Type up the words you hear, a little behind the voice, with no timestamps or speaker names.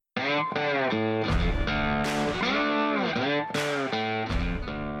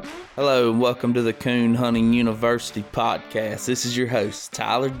Hello and welcome to the Coon Hunting University podcast. This is your host,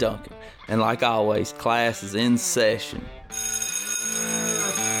 Tyler Duncan, and like always, class is in session.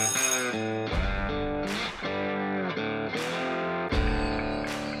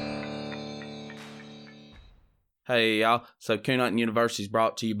 Hey y'all, so Coon Hunting University is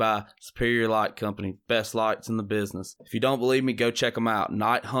brought to you by Superior Light Company, best lights in the business. If you don't believe me, go check them out,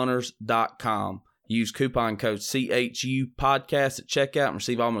 nighthunters.com. Use coupon code CHU podcast at checkout and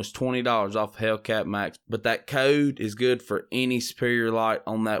receive almost $20 off Hellcat Max. But that code is good for any Superior Light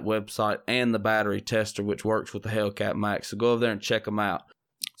on that website and the battery tester, which works with the Hellcat Max. So go over there and check them out.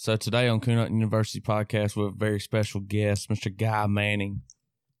 So today on Coon Hunting University podcast, we have a very special guest, Mr. Guy Manning.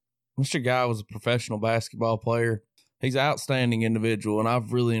 Mr. Guy was a professional basketball player. He's an outstanding individual, and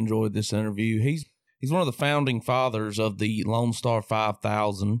I've really enjoyed this interview. He's one of the founding fathers of the Lone Star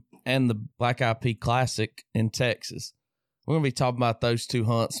 5000 and the Black Eyed Pea Classic in Texas. We're going to be talking about those two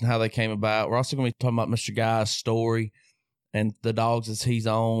hunts and how they came about. We're also going to be talking about Mr. Guy's story and the dogs that he's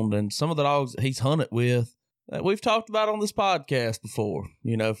owned and some of the dogs that he's hunted with that we've talked about on this podcast before,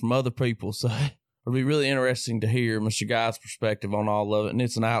 from other people. So it'll be really interesting to hear Mr. Guy's perspective on all of it, and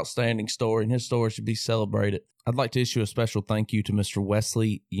it's an outstanding story, and his story should be celebrated. I'd like to issue a special thank you to Mr.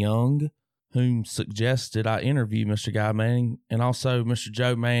 Wesley Young, whom suggested I interview Mr. Guy Manning, and also Mr.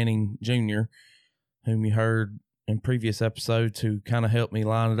 Joe Manning Jr., whom you heard in previous episodes, who kind of helped me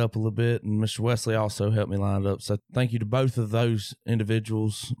line it up a little bit, and Mr. Wesley also helped me line it up. So thank you to both of those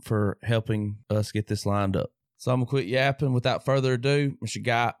individuals for helping us get this lined up. So I'm going to quit yapping. Without further ado, Mr.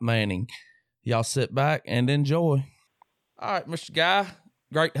 Guy Manning. Y'all sit back and enjoy. All right, Mr. Guy,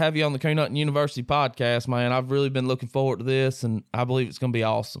 great to have you on the Coon Hunting University podcast, man. I've really been looking forward to this, and I believe it's going to be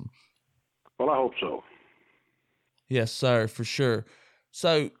awesome. Well, I hope so. Yes, sir, for sure.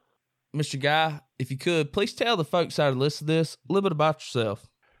 So, Mr. Guy, if you could, please tell the folks out of listen to this a little bit about yourself.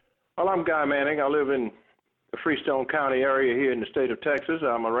 Well, I'm Guy Manning. I live in the Freestone County area here in the state of Texas.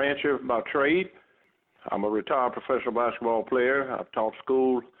 I'm a rancher by trade. I'm a retired professional basketball player. I've taught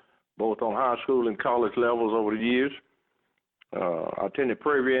school, both on high school and college levels over the years. I attended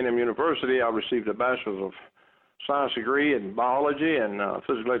Prairie A&M University. I received a Bachelor's of Science degree in biology and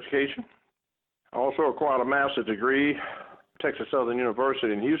physical education. I also acquired a master's degree, Texas Southern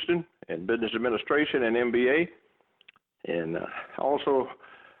University in Houston, in business administration and MBA. And also,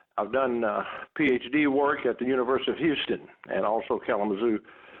 I've done PhD work at the University of Houston and also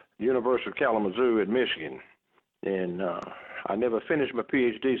University of Kalamazoo in Michigan. And I never finished my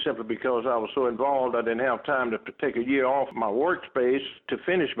PhD simply because I was so involved I didn't have time to take a year off my workspace to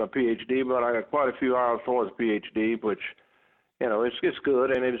finish my PhD, but I got quite a few hours for the PhD, which, it's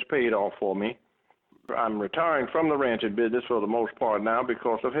good and it's paid off for me. I'm retiring from the ranching business for the most part now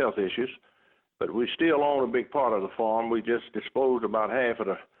because of health issues, but we still own a big part of the farm. We just disposed about half of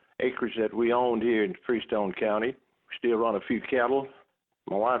the acreage that we owned here in Freestone County. We still run a few cattle.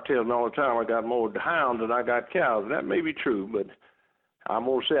 My wife tells me all the time I got more hounds than I got cows. That may be true, but I'm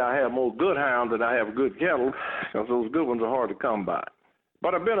going to say I have more good hounds than I have good cattle because those good ones are hard to come by.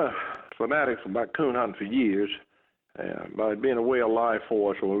 But I've been a fanatic about coon hunting for years. By it being a way of life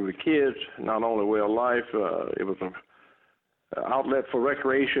for us when we were kids, not only a way of life, it was an outlet for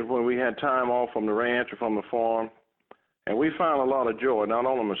recreation when we had time off from the ranch or from the farm. And we found a lot of joy, not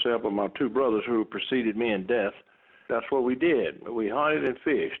only myself, but my two brothers who preceded me in death. That's what we did. We hunted and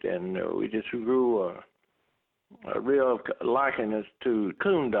fished, and we just grew a real liking to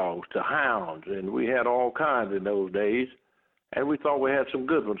coon dogs, to hounds, and we had all kinds in those days. And we thought we had some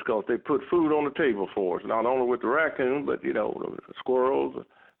good ones because they put food on the table for us, not only with the raccoon, but, the squirrels.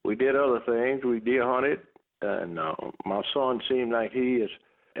 We did other things. We deer hunted, and my son seemed like he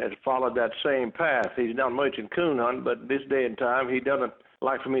has followed that same path. He's not much in coon hunting, but this day and time, he doesn't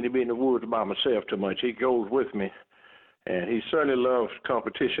like for me to be in the woods by myself too much. He goes with me, and he certainly loves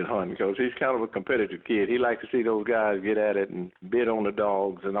competition hunting because he's kind of a competitive kid. He likes to see those guys get at it and bid on the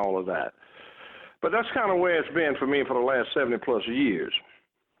dogs and all of that. But that's kind of where it's been for me for the last 70-plus years.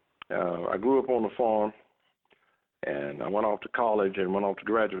 I grew up on the farm, and I went off to college and went off to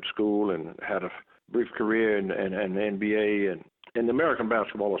graduate school and had a brief career in the NBA and in the American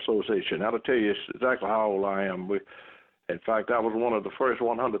Basketball Association. Now, to tell you exactly how old I am, in fact, I was one of the first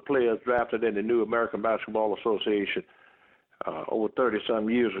 100 players drafted in the new American Basketball Association over 30-some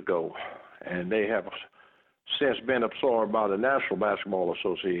years ago, and they have since been absorbed by the National Basketball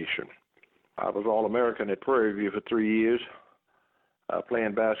Association. I was All-American at Prairie View for 3 years,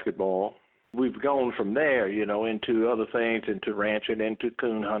 playing basketball. We've gone from there, into other things, into ranching, into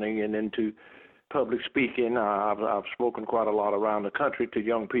coon hunting, and into public speaking. I've spoken quite a lot around the country to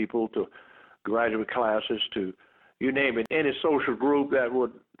young people, to graduate classes, to you name it, any social group that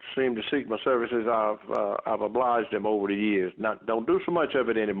would seem to seek my services, I've obliged them over the years. Don't do so much of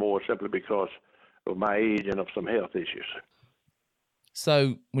it anymore simply because of my age and of some health issues.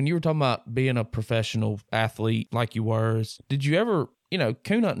 So when you were talking about being a professional athlete like you were, did you ever,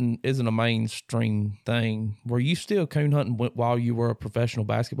 coon hunting isn't a mainstream thing. Were you still coon hunting while you were a professional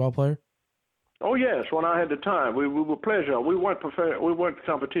basketball player? Oh yes, when I had the time, we were pleasure. We weren't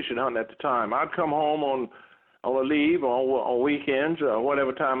competition hunting at the time. I'd come home on a leave or on weekends or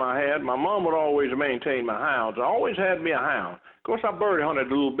whatever time I had. My mom would always maintain my hounds. I always had me a hound. Of course, I bird hunted a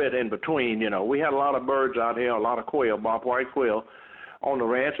little bit in between. We had a lot of birds out here, a lot of quail, bobwhite quail, on the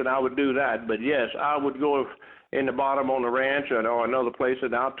ranch, and I would do that. But yes, I would go in the bottom on the ranch or another place,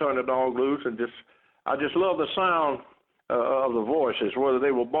 and I'd turn the dog loose and I just love the sound of the voices, whether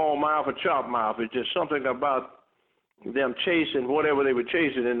they were ball mouth or chop mouth. It's just something about them chasing whatever they were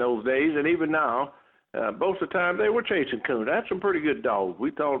chasing in those days, and even now, most of the time they were chasing coon. That's some pretty good dogs.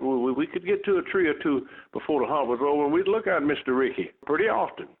 We thought we could get to a tree or two before the hunt was over, and we'd look at Mr. Ricky pretty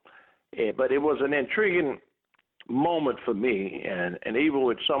often. But it was an intriguing moment for me, and even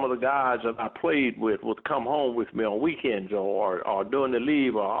with some of the guys that I played with would come home with me on weekends or during the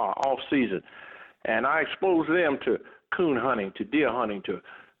leave or off season, and I exposed them to coon hunting, to deer hunting,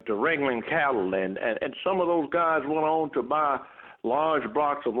 to wrangling cattle, and some of those guys went on to buy large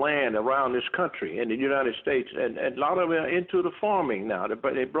blocks of land around this country in the United States, and a lot of them are into the farming now.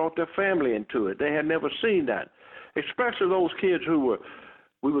 They brought their family into it. They had never seen that, especially those kids who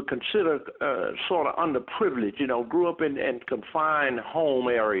we would consider sort of underprivileged, grew up in confined home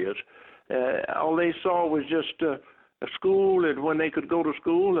areas. All they saw was just a school, and when they could go to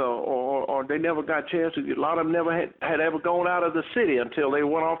school, or they never got a chance to. A lot of them never had ever gone out of the city until they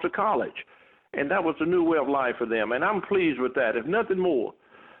went off to college. And that was a new way of life for them, and I'm pleased with that. If nothing more,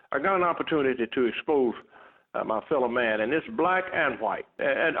 I got an opportunity to expose my fellow man, and it's black and white,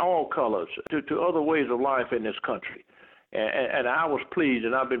 and all colors, to other ways of life in this country. And I was pleased,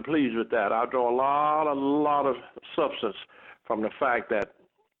 and I've been pleased with that. I draw a lot of substance from the fact that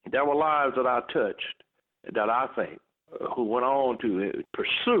there were lives that I touched, that I think, who went on to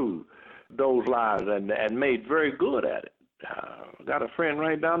pursue those lives and made very good at it. Got a friend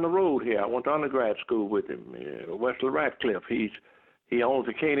right down the road here. I went to undergrad school with him, Wesley Ratcliffe. He owns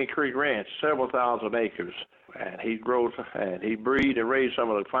the Caney Creek Ranch, several thousand acres, and he grows and he breeds and raises some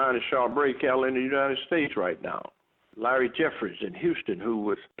of the finest Charbray cattle in the United States right now. Larry Jeffries in Houston,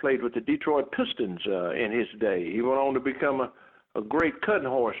 who played with the Detroit Pistons in his day. He went on to become a great cutting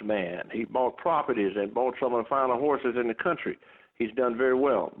horse man. He bought properties and bought some of the finer horses in the country. He's done very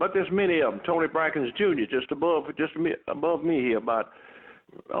well. But there's many of them. Tony Brackens Jr., just above me here, about,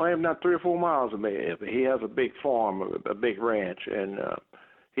 I'm not 3 or 4 miles from me. He has a big farm, a big ranch, and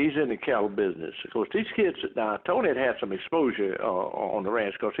he's in the cattle business. Of course, these kids, now, Tony had some exposure on the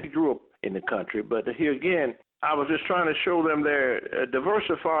ranch because he grew up in the country. But here again, I was just trying to show them there,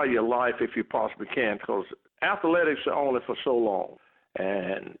 diversify your life if you possibly can, because athletics are only for so long.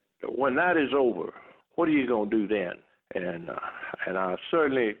 And when that is over, what are you going to do then? And I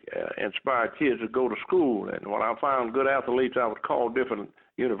certainly inspired kids to go to school. And when I found good athletes, I would call different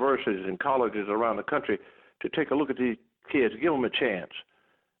universities and colleges around the country to take a look at these kids, give them a chance.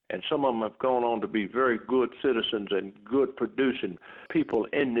 And some of them have gone on to be very good citizens and good producing people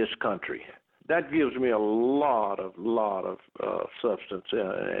in this country. That gives me a lot of substance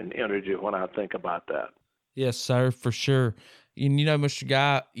and energy when I think about that. Yes, sir, for sure. And Mr.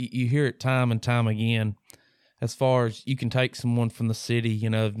 Guy, you hear it time and time again. As far as you can take someone from the city,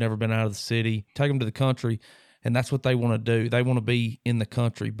 have never been out of the city, take them to the country, and that's what they want to do. They want to be in the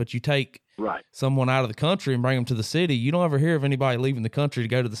country. But you take someone out of the country and bring them to the city, you don't ever hear of anybody leaving the country to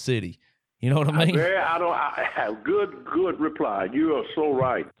go to the city. You know what I mean? Good reply. You are so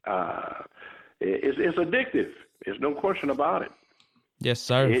right. It's addictive. There's no question about it. Yes,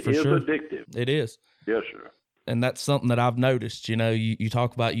 sir, for sure. It is addictive. It is. Yes, sir. And that's something that I've noticed. You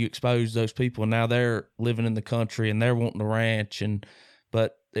talk about you expose those people, and now they're living in the country and they're wanting a ranch.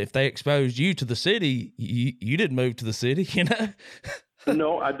 But if they exposed you to the city, you didn't move to the city,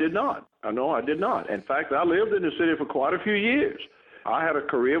 No, I did not. I did not. In fact, I lived in the city for quite a few years. I had a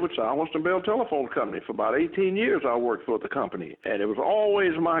career with Southwestern Bell Telephone Company. For about 18 years, I worked for the company. And it was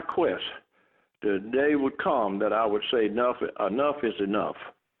always my quest. The day would come that I would say enough is enough.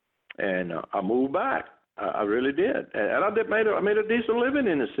 And I moved back. I really did, and I made a decent living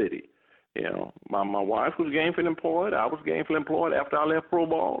in the city. My wife was gainfully employed. I was gainfully employed after I left pro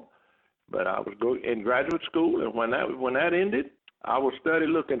ball, but I was in graduate school, and when that ended, I was steady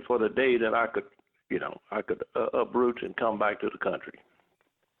looking for the day that I could uproot and come back to the country.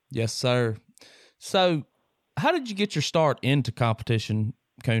 Yes, sir. So How did you get your start into competition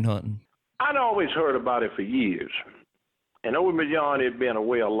coon hunting? I'd always heard about it for years. And over beyond it being a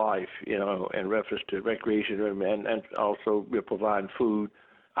way of life, in reference to recreation and also providing food,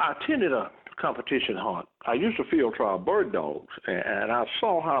 I attended a competition hunt. I used to field trial bird dogs, and I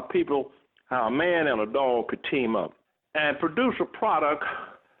saw how a man and a dog could team up and produce a product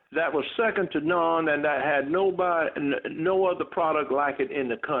that was second to none and that had no other product like it in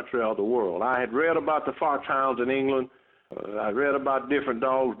the country or the world. I had read about the foxhounds in England. I read about different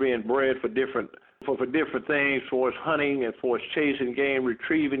dogs being bred for different things, for its hunting and for its chasing game,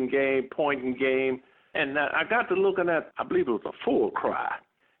 retrieving game, pointing game. And I got to looking at, I believe it was a full cry.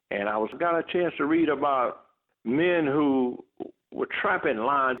 And I got a chance to read about men who were trapping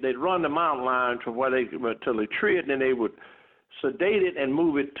lions. They'd run the mountain lion till they tree it, and then they would sedate it and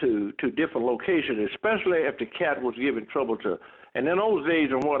move it to different locations, especially if the cat was giving trouble to. And in those days,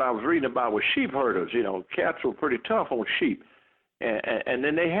 and what I was reading about was sheep herders. Cats were pretty tough on sheep. And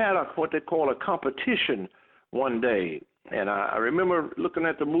then they had what they call a competition one day. And I remember looking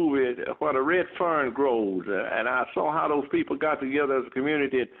at the movie where the red fern grows, and I saw how those people got together as a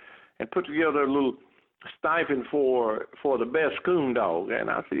community and put together a little stipend for the best coon dog. And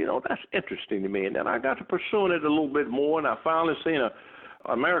I said, that's interesting to me. And then I got to pursuing it a little bit more, and I finally seen a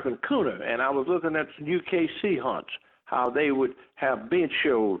American Cooner, and I was looking at UKC hunts, how they would have bench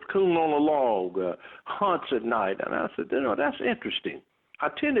shows, coon on a log, hunts at night. And I said, that's interesting. I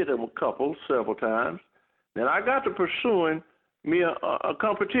attended them several times. Then I got to pursuing me a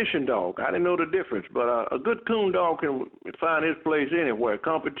competition dog. I didn't know the difference, but a good coon dog can find his place anywhere.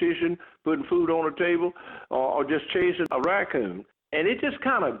 Competition, putting food on the table, or just chasing a raccoon. And it just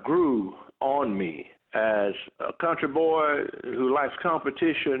kind of grew on me as a country boy who likes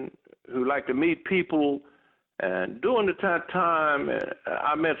competition, who liked to meet people. And during that time,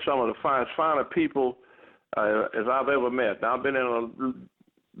 I met some of the finer people as I've ever met. Now, I've been in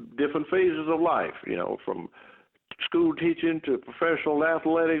different phases of life, from school teaching to professional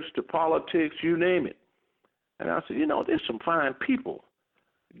athletics to politics, you name it. And I said, there's some fine people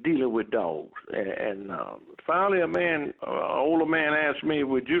dealing with dogs. And finally, an older man asked me,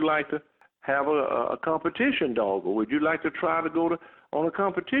 would you like to have a competition dog, or would you like to try to go on a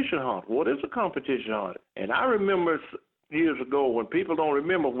competition hunt? What is a competition hunt? And I remember years ago, when people don't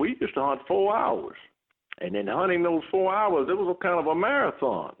remember, we used to hunt 4 hours. And in hunting those 4 hours, it was a kind of a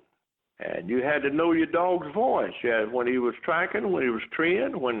marathon. And you had to know your dog's voice. You had when he was tracking, when he was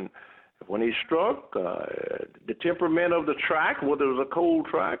treeing, when he struck, the temperament of the track, whether it was a cold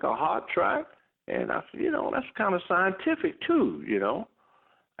track, a hot track. And I said, that's kind of scientific too,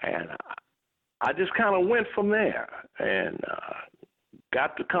 And I just kind of went from there and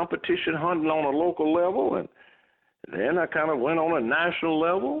got the competition hunting on a local level, and then I kind of went on a national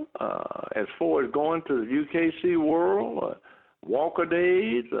level as far as going to the UKC World, Walker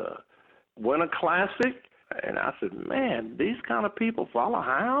Days, Winter Classic. And I said, man, these kind of people follow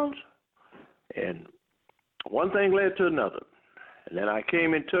hounds? And one thing led to another. And then I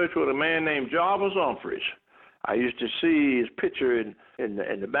came in touch with a man named Jarvis Humphreys. I used to see his picture in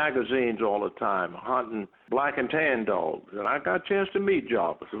the magazines all the time, hunting black and tan dogs. And I got a chance to meet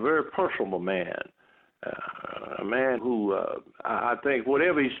Jarvis, a very personable man, a man who I think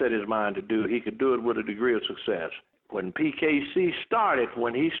whatever he set his mind to do, he could do it with a degree of success. When he started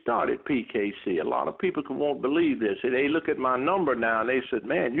PKC, a lot of people won't believe this. They look at my number now and they said,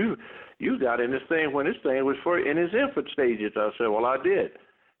 man, you got in this thing when this thing was in its infant stages. I said, well, I did.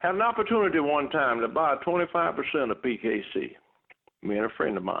 Had an opportunity one time to buy 25% of PKC, me and a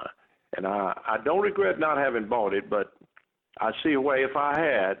friend of mine. And I don't regret not having bought it, but I see a way if I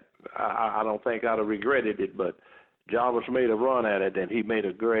had, I don't think I'd have regretted it, but Jarvis made a run at it, and he made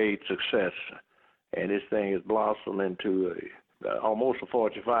a great success. And this thing has blossomed into almost a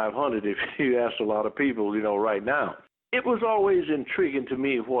 4,500 if you ask a lot of people, right now. It was always intriguing to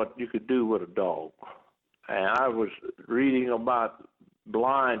me what you could do with a dog. And I was reading about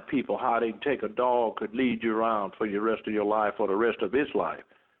blind people, how they take a dog, could lead you around for the rest of your life or the rest of his life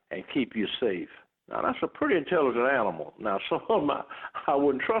and keep you safe. Now, that's a pretty intelligent animal. Now, some of them I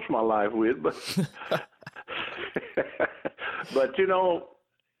wouldn't trust my life with, but, but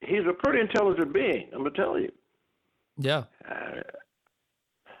he's a pretty intelligent being, I'm going to tell you. Yeah.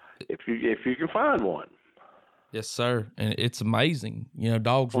 If you can find one. Yes, sir. And it's amazing.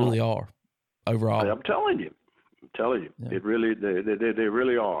 Dogs really are overall. I'm telling you. Yeah. It really, they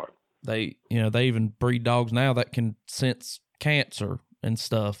really are. They even breed dogs now that can sense cancer and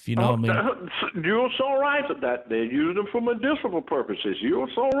stuff. What I mean? You're so right at that. They use them for medicinal purposes. You're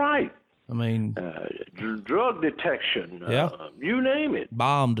so right. I mean, drug detection. You name it.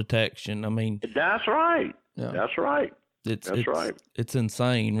 Bomb detection. I mean, that's right. Yeah. That's right. That's right. It's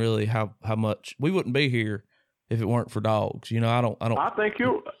insane, really, how much we wouldn't be here if it weren't for dogs. I don't. I think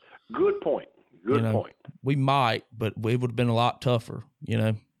you're good point. Good point. We might, but it would have been a lot tougher.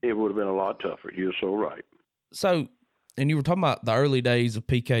 It would have been a lot tougher. You're so right. So, and you were talking about the early days of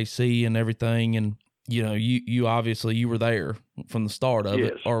PKC and everything, and you obviously you were there from the start of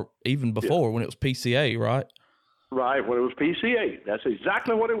it, or even before when it was PCA, right? Right, when it was PCA. That's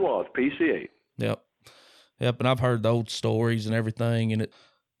exactly what it was, PCA. Yep, and I've heard the old stories and everything, and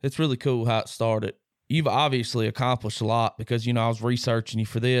it's really cool how it started. You've obviously accomplished a lot because, I was researching you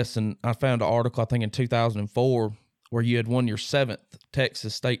for this, and I found an article, I think in 2004, where you had won your 7th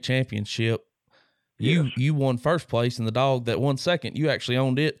Texas state championship. You won first place, and the dog that won second, you actually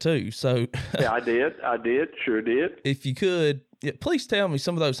owned it too. So yeah, I did, sure did. If you could, please tell me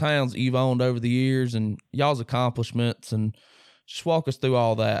some of those hounds that you've owned over the years and y'all's accomplishments, and just walk us through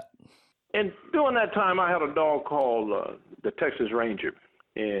all that. And during that time, I had a dog called the Texas Ranger,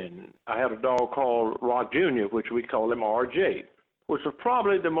 and I had a dog called Rock Jr., which we call him RJ, which was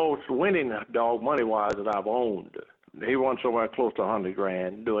probably the most winning dog money-wise that I've owned. He won somewhere close to $100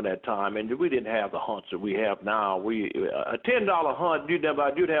 grand during that time, and we didn't have the hunts that we have now. A $10 hunt, you'd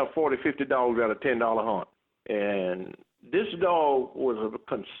have 40, 50 dogs at a $10 hunt. And this dog was a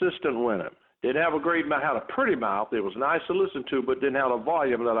consistent winner. Didn't have a great mouth, had a pretty mouth. It was nice to listen to, but didn't have a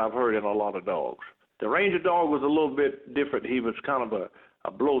volume that I've heard in a lot of dogs. The Ranger dog was a little bit different. He was kind of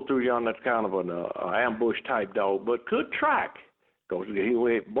a blow-through young, that's kind of an ambush type dog, but could track. Both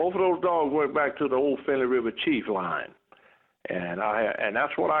of those dogs went back to the old Finley River Chief line, and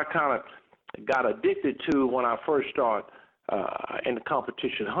that's what I kind of got addicted to when I first started in the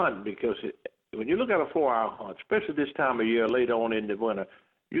competition hunting, because when you look at a 4-hour hunt, especially this time of year, later on in the winter,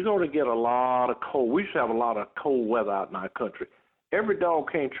 you're going to get a lot of cold. We used to have a lot of cold weather out in our country. Every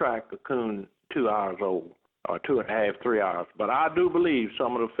dog can't track a coon 2 hours old, or 2.5, 3 hours. But I do believe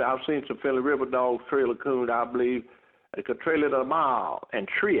I've seen some Finley River dogs trail a coon, I believe, they could trail it a mile and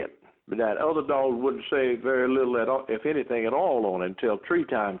tree it. But that other dog wouldn't say very little at all, if anything at all, on it until tree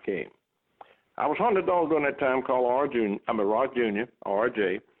time came. I was hunting a dog during that time called Rock Jr.,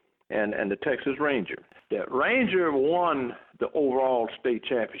 RJ, and the Texas Ranger. The Ranger won the overall state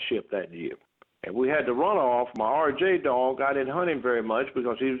championship that year. And we had the runoff. My RJ dog, I didn't hunt him very much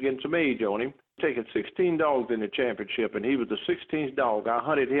because he was getting some age on him, taking 16 dogs in the championship, and he was the 16th dog. I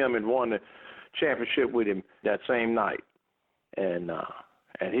hunted him and won the championship with him that same night. And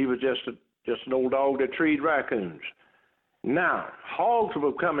he was just an old dog that treed raccoons. Now, hogs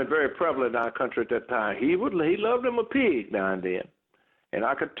were becoming very prevalent in our country at that time. He loved him a pig now and then. And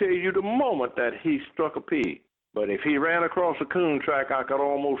I could tell you the moment that he struck a pig. But if he ran across a coon track, I could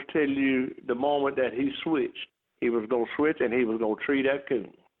almost tell you the moment that he switched. He was going to switch, and he was going to tree that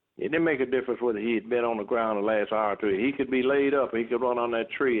coon. It didn't make a difference whether he had been on the ground the last hour or two. He could be laid up, and he could run on that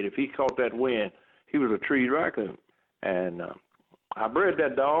tree. And if he caught that wind, he was a treed raccoon. And I bred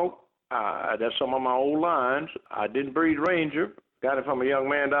that dog. That's some of my old lines. I didn't breed Ranger. Got it from a young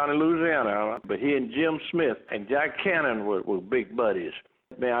man down in Louisiana. But he and Jim Smith and Jack Cannon were big buddies.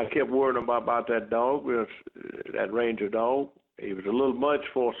 Man, I kept worrying about that dog, that Ranger dog. He was a little much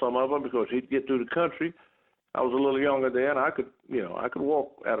for some of them because he'd get through the country. I was a little younger then. I could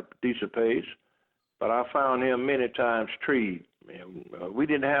walk at a decent pace, but I found him many times treed. We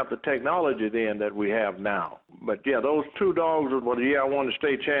didn't have the technology then that we have now. But yeah, those two dogs were the year I won the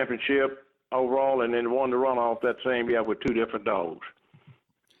state championship overall, and then won the runoff that same year with two different dogs.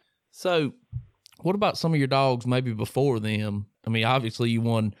 So, what about some of your dogs maybe before them? I mean, obviously you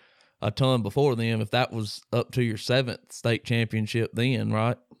won a ton before them, if that was up to your 7th state championship then,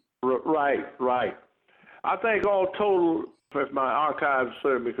 right? Right. I think all total, if my archives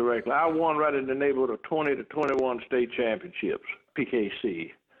serve me correctly, I won right in the neighborhood of 20 to 21 state championships,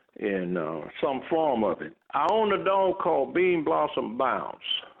 PKC, in some form of it. I owned a dog called Bean Blossom Bounce,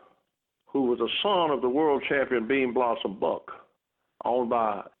 who was a son of the world champion Bean Blossom Buck, owned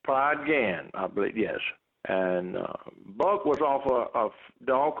by Pride Gann, I believe, yes. And Buck was off a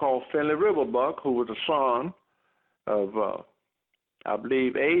dog called Finley River Buck, who was a son of, I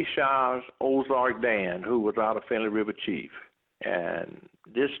believe, A. Shaw's Ozark Dan, who was out of Finley River Chief. And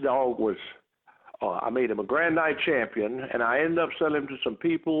this dog was, I made him a Grand Night champion, and I ended up selling him to some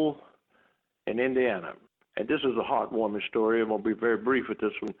people in Indiana. And this is a heartwarming story. I'm going to be very brief with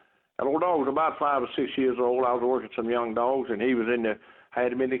this one. That old dog was about 5 or 6 years old. I was working some young dogs, and he was in the, I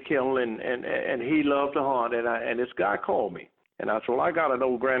had him in the kennel, and he loved to hunt. And this guy called me, and I said, well, I got an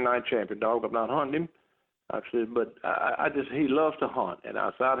old Grand Night champion dog. I'm not hunting him. I said, but he loves to hunt. And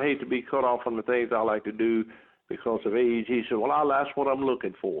I said, I'd hate to be cut off from the things I like to do because of age. He said, well, that's what I'm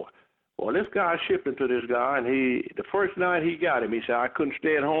looking for. Well, this guy shipped him to this guy, and the first night he got him, he said, I couldn't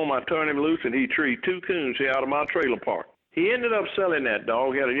stay at home. I turned him loose, and he treed 2 coons here out of my trailer park. He ended up selling that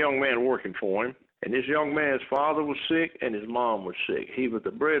dog. He had a young man working for him, and this young man's father was sick, and his mom was sick. He was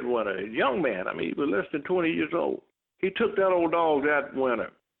the breadwinner. A young man, I mean, he was less than 20 years old. He took that old dog that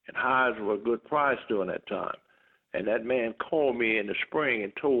winter, and hides were a good price during that time. And that man called me in the spring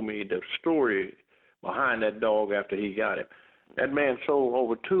and told me the story behind that dog after he got him. That man sold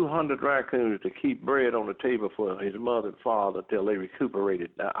over 200 raccoons to keep bread on the table for his mother and father until they recuperated.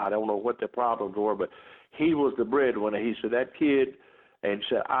 Now, I don't know what their problems were, but he was the breadwinner. He said that kid, and he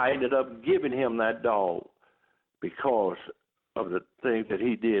said, I ended up giving him that dog because of the things that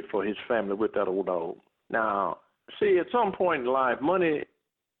he did for his family with that old dog. Now, see, at some point in life, money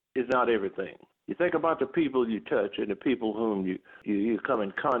is not everything. You think about the people you touch and the people whom you come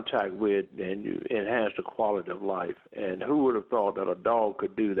in contact with, and you enhance the quality of life. And who would have thought that a dog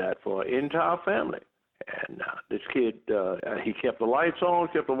could do that for an entire family? And this kid, he kept the lights on,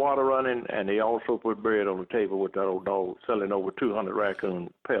 kept the water running, and he also put bread on the table with that old dog, selling over 200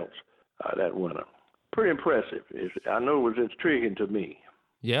 raccoon pelts that winter. Pretty impressive. I know it was intriguing to me.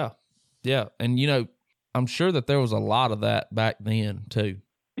 Yeah. And, I'm sure that there was a lot of that back then, too.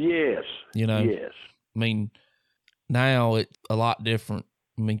 Yes. Yes. I mean, now it's a lot different.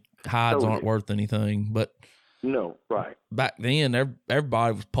 I mean, hides aren't worth anything, but no, right. Back then,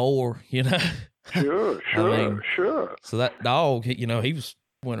 everybody was poor, Sure. Sure. So that dog, he was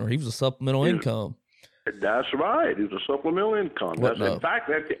a supplemental income. That's right. It was a supplemental income. In fact,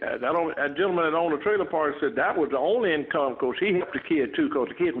 that gentleman that owned the trailer park said that was the only income because he helped the kid too, because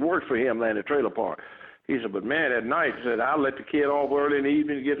the kid worked for him there in the trailer park. He said, but man, at night, he said, I'll let the kid off early in the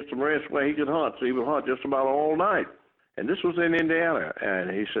evening to get some rest where he could hunt. So he would hunt just about all night. And this was in Indiana.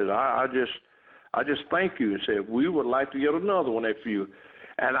 And he said, I just thank you. And said, we would like to get another one if you.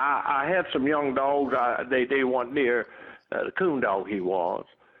 And I had some young dogs. They weren't near the coon dog he was.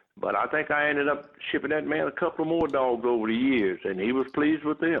 But I think I ended up shipping that man a couple more dogs over the years, and he was pleased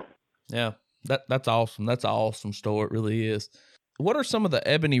with them. Yeah, that's awesome. That's an awesome story. It really is. What are some of the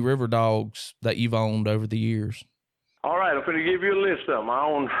Ebony River dogs that you've owned over the years? All right, I'm going to give you a list of them. I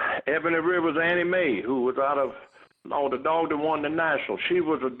own Ebony River's Annie Mae, who was out of the dog that won the National. She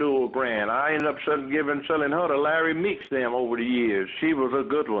was a dual brand. I ended up selling her to Larry Meeks them over the years. She was a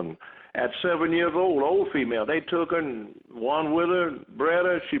good one. At 7 years old female, they took her and won with her, bred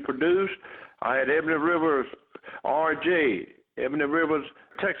her, she produced. I had Ebony River's RJ, Ebony River's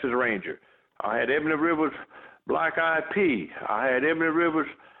Texas Ranger. I had Ebony River's Black Eyed Pea. I had Ebony River's,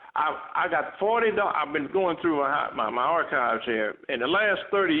 I got 40 dogs. I've been going through my archives here. In the last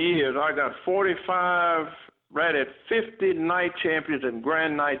 30 years, I got 45, right at 50 night champions and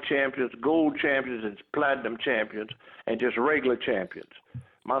grand night champions, gold champions and platinum champions, and just regular champions.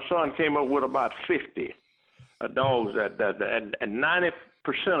 My son came up with about 50 dogs, and 90%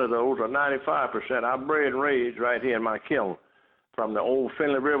 of those, or 95%, I bred and raised right here in my kennel from the old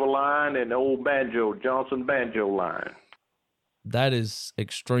Finley River line and the old Johnson Banjo line. That is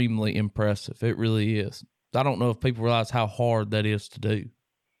extremely impressive. It really is. I don't know if people realize how hard that is to do.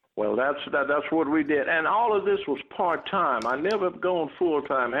 Well, that's what we did. And all of this was part-time. I never gone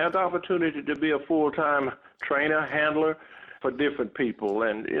full-time. Had the opportunity to be a full-time trainer, handler, for different people.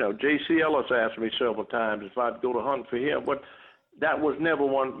 And, J.C. Ellis asked me several times if I'd go to hunt for him, but that was never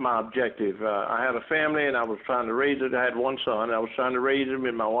my objective. I had a family, and I was trying to raise it. I had one son. I was trying to raise him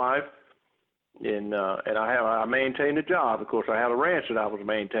and my wife, and I maintained a job. Of course, I had a ranch that I was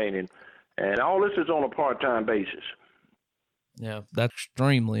maintaining, and all this is on a part-time basis. Yeah, that's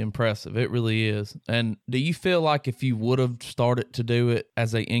extremely impressive. It really is. And do you feel like if you would have started to do it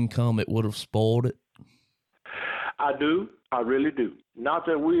as an income, it would have spoiled it? I do. I really do. Not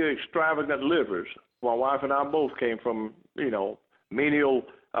that we are extravagant livers. My wife and I both came from, menial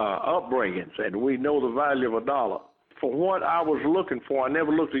upbringings, and we know the value of a dollar. For what I was looking for, I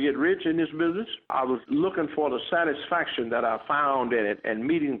never looked to get rich in this business. I was looking for the satisfaction that I found in it and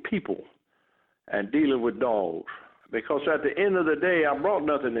meeting people and dealing with dogs. Because at the end of the day, I brought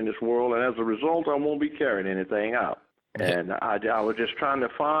nothing in this world, and as a result, I won't be carrying anything out. And I was just trying to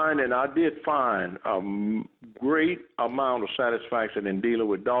find, and I did find a great amount of satisfaction in dealing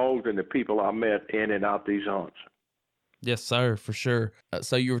with dogs and the people I met in and out these hunts. Yes, sir, for sure.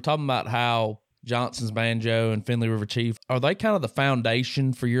 So you were talking about how Johnson's Banjo and Finley River Chief, are they kind of the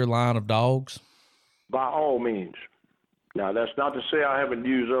foundation for your line of dogs? By all means. Now, that's not to say I haven't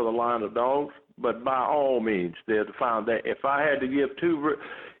used other line of dogs, but by all means, they're the foundation. If I had to give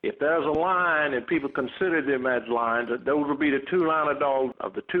if there's a line and people consider them as lines, those would be the two line of dogs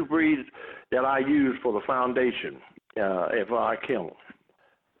of the two breeds that I use for the foundation if I kill them.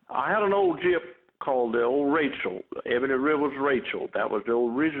 I had an old Jeep called the old Rachel, Ebony Rivers Rachel. That was the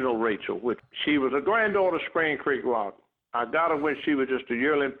original Rachel, which she was a granddaughter of Spring Creek Rock. I got her when she was just a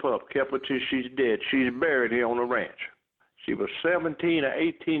yearling pup, kept her till she's dead. She's buried here on the ranch. She was 17 or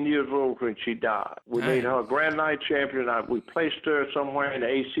 18 years old when she died. We made her a Grand Night champion. We placed her somewhere in the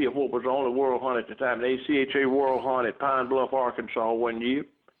AC of what was the only World Hunt at the time, the ACHA World Hunt at Pine Bluff, Arkansas one year.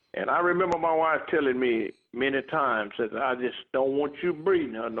 And I remember my wife telling me many times that I just don't want you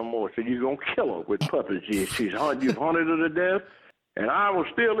breeding her no more. So you're going to kill her with puppies. You've hunted her to death. And I was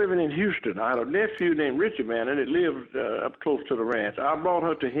still living in Houston. I had a nephew named Richie, man, and it lived up close to the ranch. I brought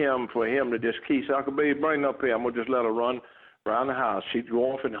her to him for him to just keep. So I could bring her up here. I'm going to just let her run around the house. She'd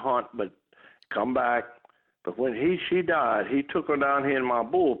go off and hunt, but come back. But when she died, he took her down here in my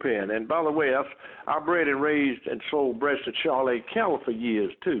bullpen. And by the way, I bred and raised and sold breasts at Charlotte Cattle for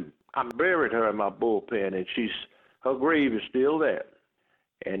years, too. I buried her in my bullpen, and her grave is still there.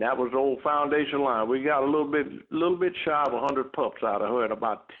 And that was the old foundation line. We got a little bit shy of 100 pups out of her and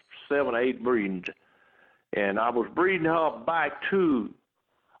about 7 or 8 breedings. And I was breeding her back to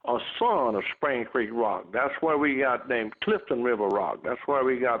a son of Spring Creek Rock. That's where we got named Clifton River Rock. That's where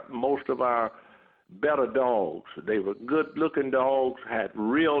we got most of our better dogs. They were good-looking dogs, had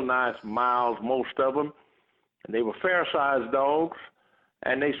real nice miles, most of them. And they were fair-sized dogs.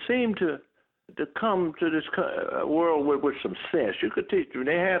 And they seemed to come to this world with some sense. You could teach them.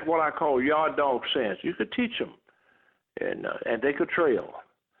 They had what I call yard dog sense. You could teach them, and they could trail.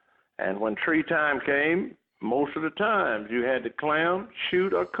 And when tree time came, most of the times you had to clam,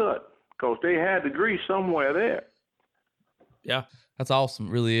 shoot, or cut because they had the grease somewhere there. Yeah, that's awesome.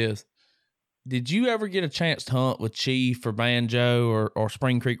 It really is. Did you ever get a chance to hunt with Chief or Banjo or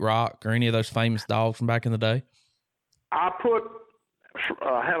Spring Creek Rock or any of those famous dogs from back in the day? I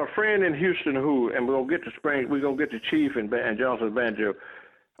had a friend in Houston and we're gonna get to Chief and Johnson Banjo.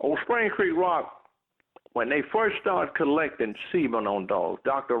 On Spring Creek Rock, when they first started collecting semen on dogs,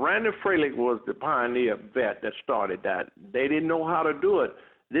 Dr. Randy Freilich was the pioneer vet that started that. They didn't know how to do it.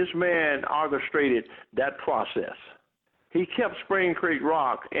 This man orchestrated that process. He kept Spring Creek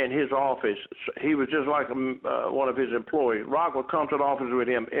Rock in his office. He was just like one of his employees. Rock would come to the office with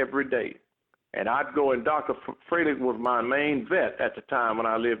him every day. And I'd go, and Dr. Freilich was my main vet at the time when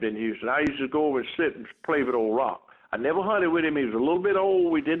I lived in Houston. I used to go over and sit and play with old Rock. I never hunted with him. He was a little bit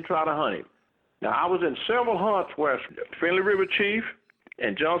old. We didn't try to hunt him. Now, I was in several hunts where Friendly River Chief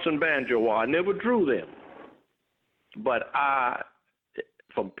and Johnson Banjo were. I never drew them. But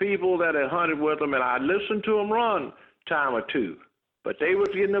from people that had hunted with them, and I listened to them run time or two. But they was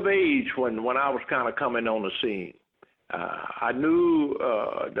getting of age when I was kind of coming on the scene. I knew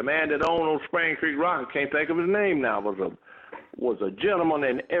the man that owned on Spring Creek Rock, I can't think of his name now, was a gentleman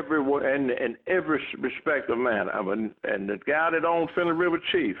in every respect of man. And the guy that owned Friendly River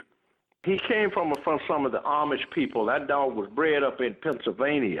Chief, he came from some of the Amish people. That dog was bred up in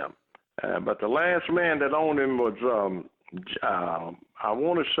Pennsylvania. But the last man that owned him was, I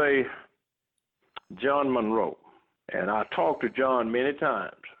want to say, John Monroe. And I talked to John many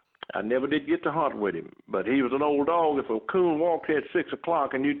times. I never did get to hunt with him, but he was an old dog. If a coon walked here at 6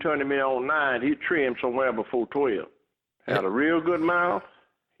 o'clock and you turned him in on 9, he'd tree him somewhere before 12. Had a real good mouth.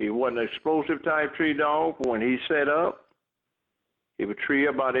 He wasn't an explosive type tree dog. When he set up, he would tree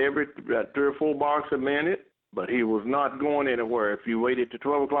about 3 or 4 barks a minute, but he was not going anywhere. If you waited to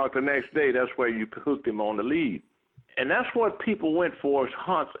 12 o'clock the next day, that's where you hooked him on the lead. And that's what people went for as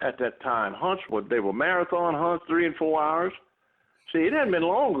hunts at that time. Hunts, they were marathon hunts, 3 and 4 hours. See, it hadn't been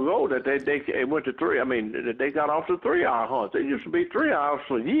long ago that they went to 3. I mean, they got off to 3-hour hunts. They used to be 3 hours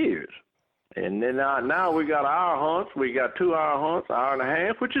for years. And then now we got hour hunts. We got 2-hour hunts, hour and a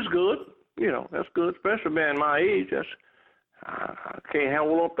half, which is good. You know, that's good, especially being my age. I can't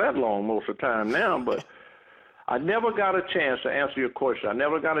handle up that long most of the time now, but I never got a chance to answer your question. I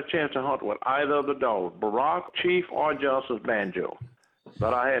never got a chance to hunt with either of the dogs, Barack, Chief, or Johnson's Banjo.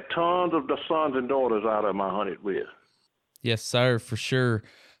 But I had tons of the sons and daughters out of my hunted with. Yes, sir, for sure.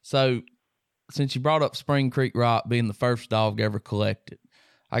 So, since you brought up Spring Creek Rock being the first dog ever collected,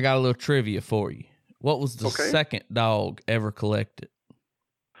 I got a little trivia for you. What was the second dog ever collected?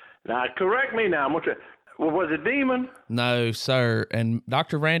 Now, correct me now. Was it Demon? No, sir. And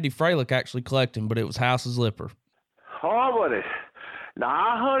Dr. Randy Freilich actually collected him, but it was House's Lipper. Oh, was it? Now,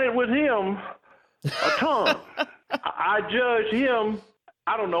 I hunted with him a ton. I judged him,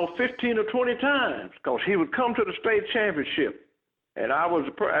 I don't know, 15 or 20 times because he would come to the state championship. And I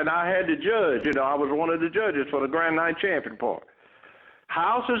had to judge. You know, I was one of the judges for the Grand Night Champion part.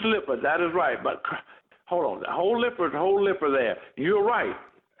 House's Lipper, that is right. But hold on, the whole lipper there. You're right.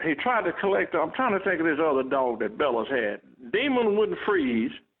 He tried to collect. I'm trying to think of this other dog that Bellows had. Demon wouldn't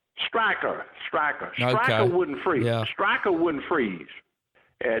freeze. Striker. Okay. Striker wouldn't freeze. Yeah. Striker wouldn't freeze.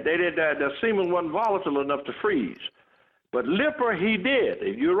 They did that. The semen wasn't volatile enough to freeze. But Lipper, he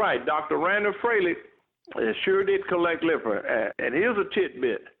did. You're right. Dr. Randall Fraley sure did collect Lipper. And here's a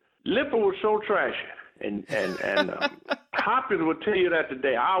tidbit. Lipper was so trashy. And Hopkins would tell you that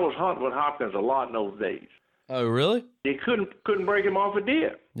today. I was hunting with Hopkins a lot in those days. Oh, really? They couldn't break him off a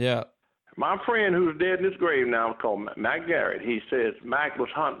deer. Yeah. My friend who's dead in his grave now called Mac Garrett. He says Mac was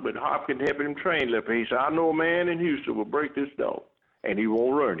hunting with Hopkins helping him train Lipper. He said, I know a man in Houston will break this dog, and he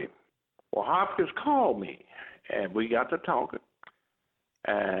won't run him. Well, Hopkins called me, and we got to talking.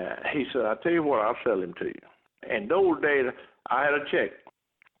 He said, I tell you what, I'll sell him to you. And those days, I had a check.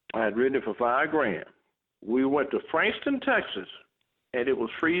 I had written it for $5,000. We went to Frankston, Texas, and it was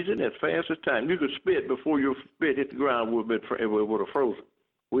freezing as fast as time. You could spit before your spit hit the ground. It would have frozen.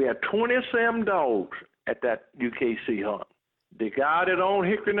 We had 27 dogs at that UKC hunt. The guy that owned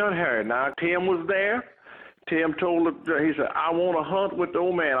Hickory Nut Harry, now Tim was there. Tim told him, he said, I want to hunt with the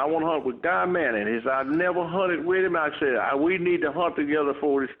old man. I want to hunt with Guy Manning. He said, I've never hunted with him. I said, we need to hunt together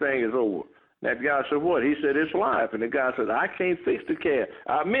before this thing is over. That guy said, what? He said, it's life. And the guy said, I can't fix the calf.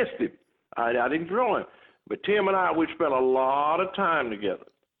 I missed him. I didn't throw him. But Tim and I, we spent a lot of time together.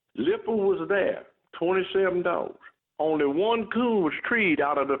 Lipper was there, 27 dogs. Only one coon was treed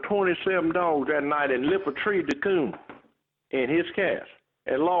out of the 27 dogs that night, and Lipper treed the coon in his cast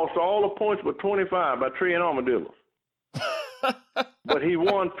and lost all the points but 25 by treeing armadillos. But he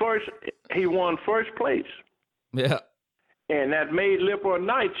won first place. Yeah. And that made Lipper a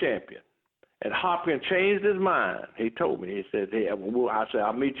night champion. And Hopkins changed his mind. He told me, he said, hey, I said,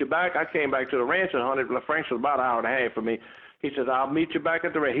 I'll meet you back. I came back to the ranch and hunted. Frank's was about an hour and a half for me. He said, I'll meet you back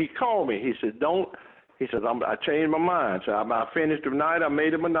at the ranch. He called me. He said, I changed my mind. So I finished the night. I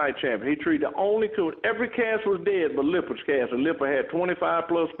made him a night champion. He treated the only coon. Every cast was dead but Lipper's cast, and Lipper had 25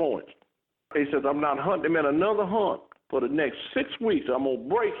 plus points. He said, I'm not hunting him in another hunt for the next 6 weeks. I'm going to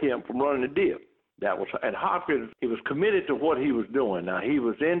break him from running the deer. And Hopkins, he was committed to what he was doing. Now, he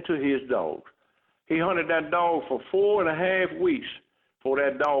was into his dogs. He hunted that dog for 4.5 weeks before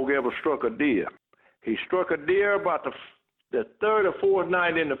that dog ever struck a deer. He struck a deer about the third or fourth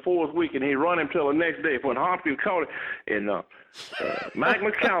night in the fourth week, and he run him till the next day. When Hopkins caught it, and Mac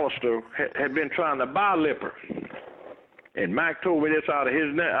McAllister had been trying to buy Lipper. And Mac told me this out of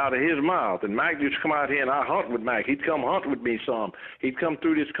his mouth. And Mac used to come out here, and I hunt with Mac. He'd come hunt with me some. He'd come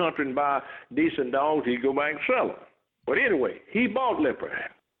through this country and buy decent dogs. He'd go back and sell them. But anyway, he bought Lipper.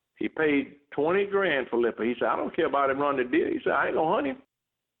 He paid $20,000 for Lipper. He said, I don't care about him running the deer. He said, I ain't gonna hunt him.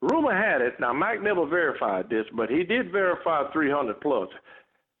 Rumor had it. Now Mac never verified this, but he did verify 300 plus.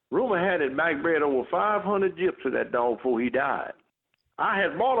 Rumor had it Mac bred over 500 gyps of that dog before he died. I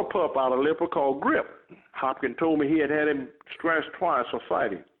had bought a pup out of Lipper called Grip. Hopkins told me he had him scratched twice for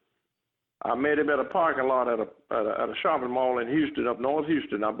fighting. I met him at a parking lot at a shopping mall in Houston, up north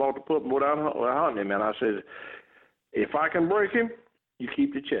Houston. I bought the pup without hunting him, and I said, if I can break him, you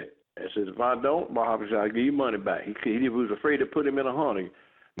keep the check. I said, if I don't, Bob said, I'll give you money back. He was afraid to put him in a hunting.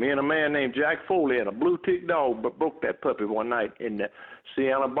 Me and a man named Jack Foley had a blue tick dog, but broke that puppy one night in the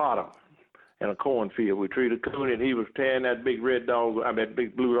Sienna Bottom in a cornfield. We treated a coon, and he was tearing that big that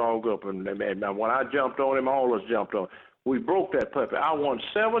big blue dog up. And when I jumped on him, all of us jumped on him. We broke that puppy. I won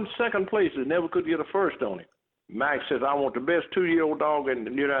 7 second places, never could get a first on him. Max says, I want the best 2-year-old dog in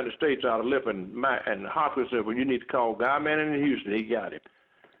the United States out of Lipper. And Hopkins said, well, you need to call Guy Manning in Houston. He got him.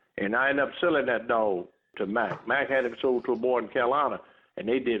 And I ended up selling that dog to Mac. Mac had him sold to a boy in Carolina, and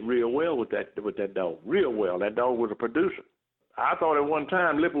they did real well with that dog, real well. That dog was a producer. I thought at one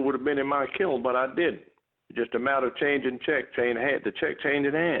time Lipper would have been in my kennel, but I didn't. Just a matter of changing the check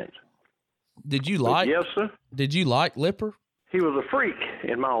changing hands. Yes, sir. Did you like Lipper? He was a freak,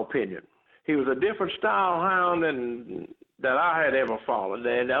 in my opinion. He was a different style hound than that I had ever followed,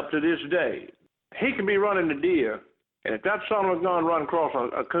 and up to this day. He could be running the deer, and if that son of a gun run across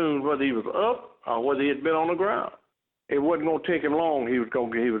a coon, whether he was up or whether he had been on the ground, it wasn't going to take him long. He was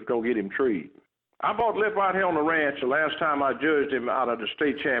going to get him treed. I bought Lipper out here on the ranch the last time I judged him out of the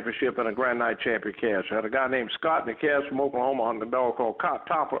state championship and a Grand Night champion cast. I had a guy named Scott in the cast from Oklahoma on the dog called Cop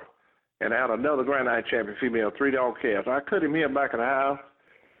Topper, and I had another Grand Night champion female 3-dog cast. I cut him here back at the house.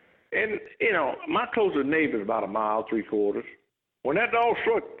 And, my closest neighbor is about 1.75 miles. When that dog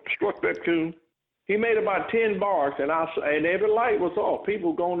struck that coon, he made about 10 barks, and every light was off.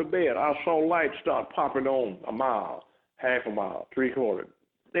 People going to bed. I saw lights start popping on 1 mile, 1/2 mile, 3/4.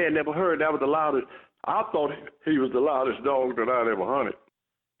 They had never heard that was the loudest. I thought he was the loudest dog that I'd ever hunted.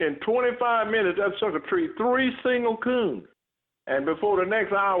 In 25 minutes, that sucker treated 3 single coons. And before the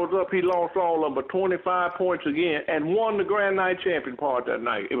next hour was up, he lost all of them, but 25 points again, and won the Grand Night Champion part that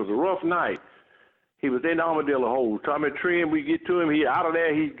night. It was a rough night. He was in Armadillo Hole. Tommy Tree, and we get to him, he out of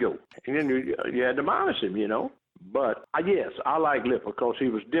there, he'd go. And then you had to minus him, you know. But, yes, I like Lipper because he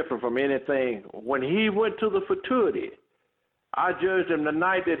was different from anything. When he went to the Futurity, I judged him the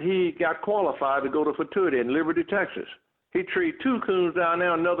night that he got qualified to go to Futurity in Liberty, Texas. He treated 2 coons down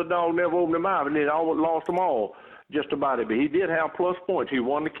there, another dog never opened them out, and then almost lost them all, just about it. But he did have plus points. He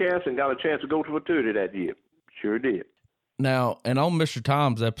won the cast and got a chance to go to Futurity that year. Sure did. Now, and on Mr.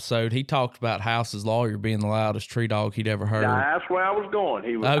 Tom's episode, he talked about House's Lawyer being the loudest tree dog he'd ever heard. Now, that's where I was going.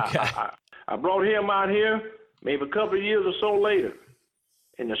 He was, okay. I brought him out here maybe a couple of years or so later.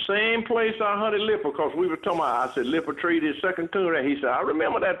 In the same place I hunted Lipper, because we were talking about, I said, Lipper treated his second coon. And he said, I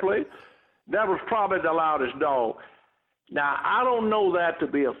remember that place. That was probably the loudest dog. Now, I don't know that to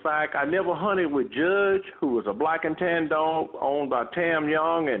be a fact. I never hunted with Judge, who was a black and tan dog owned by Tam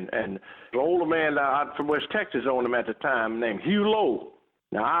Young, and the older man out from West Texas owned him at the time named Hugh Lowe.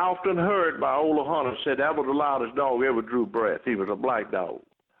 Now, I often heard by older hunters said that was the loudest dog ever drew breath. He was a black dog.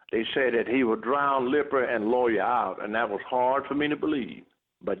 They said that he would drown Lipper and Lawyer out, and that was hard for me to believe.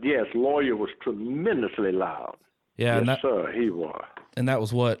 But, yes, Lawyer was tremendously loud. Yeah, yes, sir, he was. And that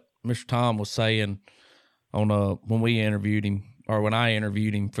was what Mr. Tom was saying on when we interviewed him, or when I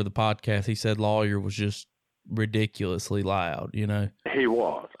interviewed him for the podcast. He said Lawyer was just ridiculously loud, you know. He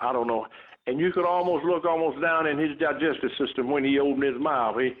was. I don't know. And you could almost look down in his digestive system when he opened his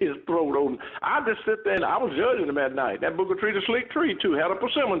mouth, his throat opened. I just sit there and I was judging him that night. That Booker tree, the slick tree, too, had a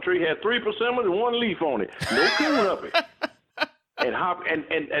persimmon tree, had 3 persimmons and 1 leaf on it. No coon up it.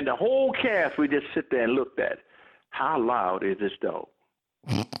 And the whole cast, we just sit there and looked at it. How loud is this dog?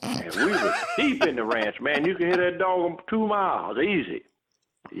 And we were deep in the ranch, man. You can hear that dog 2 miles, easy.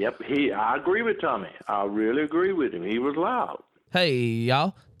 Yep, I agree with Tommy. I really agree with him. He was loud. Hey,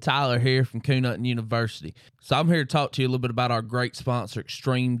 y'all. Tyler here from Coon Hunting University. So I'm here to talk to you a little bit about our great sponsor,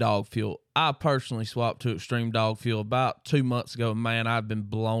 Extreme Dog Fuel. I personally swapped to Extreme Dog Fuel about 2 months ago, and man, I've been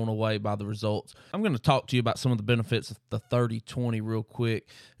blown away by the results. I'm going to talk to you about some of the benefits of the 30-20 real quick.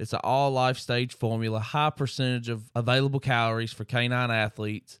 It's an all-life stage formula, high percentage of available calories for canine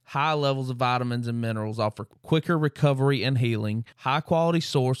athletes, high levels of vitamins and minerals, offer quicker recovery and healing, high-quality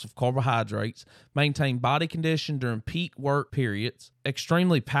source of carbohydrates, maintain body condition during peak work periods,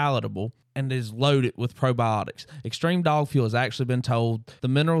 extremely palatable, and is loaded with probiotics. Extreme Dog Fuel has actually been told the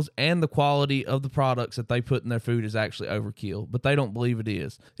minerals and the quality of the products that they put in their food is actually overkill, but they don't believe it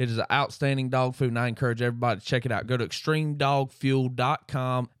is. It is an outstanding dog food, and I encourage everybody to check it out. Go to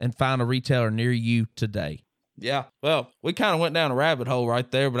extremedogfuel.com and find a retailer near you today. Yeah, well, we kind of went down a rabbit hole right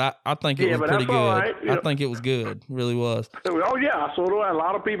there, but I think it was pretty good. Right. I think it was good. It really was. Oh, yeah, so do I. A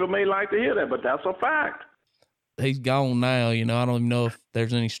lot of people may like to hear that, but that's a fact. He's gone now, you know. I don't even know if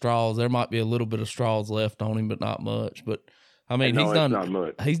there's any straws. There might be a little bit of straws left on him, but not much. But I mean,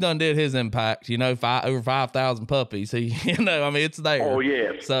 he's done did his impact, you know, over 5,000 puppies. He, you know, I mean, it's there. Oh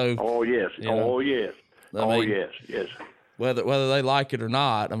yes. So. Oh yes. You know, yes. Yes. Whether they like it or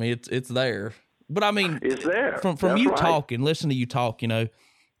not, I mean, it's there. But I mean, it's there. From you talking, listen to you talk, you know,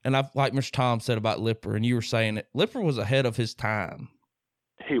 and I've like Mr. Tom said about Lipper, and you were saying it. Lipper was ahead of his time.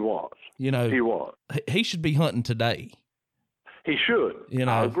 He was. You know, he was. He should be hunting today. He should. You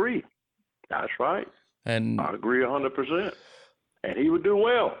know, I agree. That's right. And I agree 100%. And he would do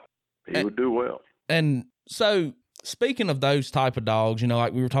well. He would do well. And so, speaking of those type of dogs, you know,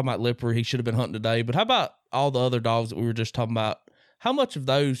 like we were talking about Lipper, he should have been hunting today. But how about all the other dogs that we were just talking about? How much of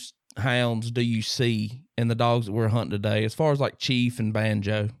those hounds do you see in the dogs that we're hunting today, as far as like Chief and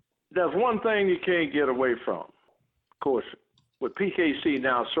Banjo? There's one thing you can't get away from. Of course, with PKC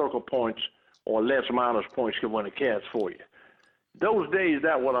now, circle points or less minus points can win a cast for you. Those days,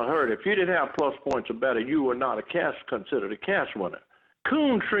 that what I heard. If you didn't have plus points or better, you were not considered a cast winner.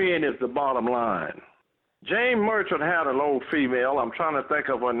 Coon treeing is the bottom line. Jane Merchant had an old female. I'm trying to think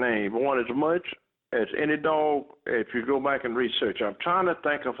of her name. One as much as any dog, if you go back and research. I'm trying to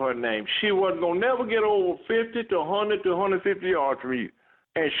think of her name. She wasn't going to never get over 50 to 100 to 150 yards from you.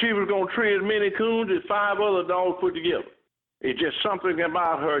 And she was going to tree as many coons as 5 other dogs put together. It's just something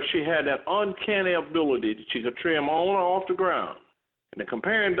about her. She had that uncanny ability that she could trim on or off the ground. And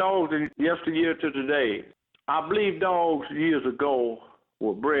comparing dogs in yesteryear to today, I believe dogs years ago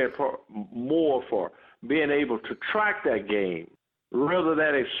were bred more for being able to track that game rather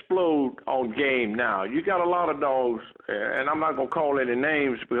than explode on game now. You got a lot of dogs, and I'm not going to call any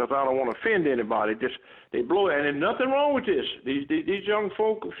names because I don't want to offend anybody. Just they blow it, and there's nothing wrong with this. These young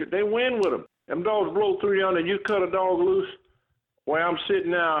folk, they win with them. Them dogs blow 300, you cut a dog loose. Where I'm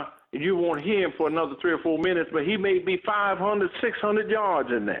sitting now, and you won't hear him for another 3 or 4 minutes, but he may be 500, 600 yards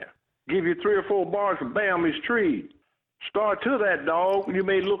in there. Give you 3 or 4 bars, and bam, he's treed. Start to that dog, you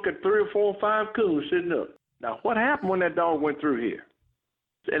may look at 3 or 4 or 5 coons sitting up. Now, what happened when that dog went through here?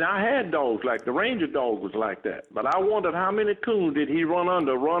 And I had dogs like the Ranger dog was like that, but I wondered how many coons did he run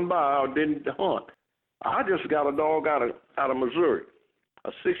under, run by, or didn't hunt. I just got a dog out of Missouri,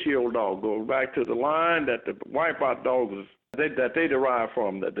 a 6-year-old dog, goes back to the line that the Wipeout dogs that they derived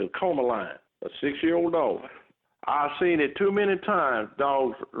from, the Tacoma line, a 6-year-old dog. I've seen it too many times,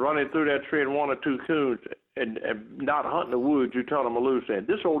 dogs running through that tree and 1 or 2 coons and not hunting the woods you tell them to loose in.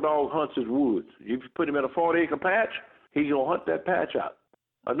 This old dog hunts his woods. You put him in a 40-acre patch, he gonna hunt that patch out.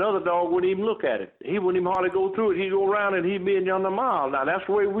 Another dog wouldn't even look at it. He wouldn't even hardly go through it. He'd go around and he'd be in yonder mile. Now that's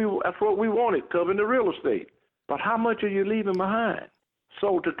what we wanted, covering the real estate. But how much are you leaving behind?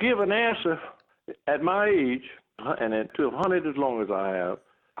 So to give an answer at my age, and to have hunted as long as I have,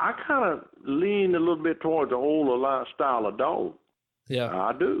 I kind of lean a little bit towards the older style of dog. Yeah,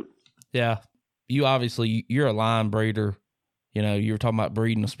 I do. Yeah, you're a line breeder. You know, you were talking about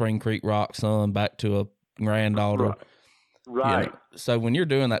breeding a Spring Creek Rock son back to a granddaughter. Right. You know, so when you're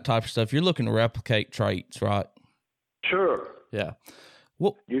doing that type of stuff, you're looking to replicate traits, right? Sure. Yeah.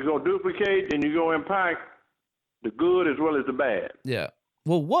 Well, you're going to duplicate and you're going to impact the good as well as the bad. Yeah.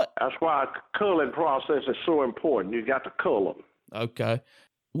 Well, that's why culling process is so important. You got to cull them. Okay.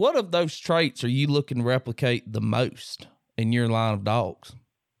 What of those traits are you looking to replicate the most in your line of dogs?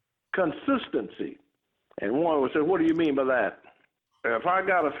 Consistency. And one would say, what do you mean by that? If I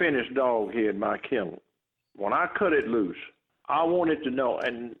got a finished dog here in my kennel, when I cut it loose, I want it to know,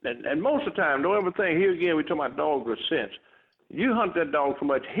 and most of the time, don't ever think, here again, we talk about dogs with sense. You hunt that dog so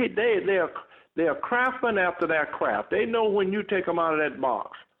much, they're craftsmen after their craft. They know when you take them out of that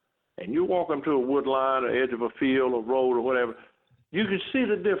box and you walk them to a wood line or edge of a field or road or whatever, you can see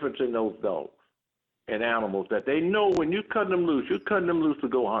the difference in those dogs and animals, that they know when you're cutting them loose, you're cutting them loose to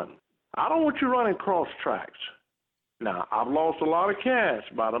go hunting. I don't want you running cross tracks. Now, I've lost a lot of cash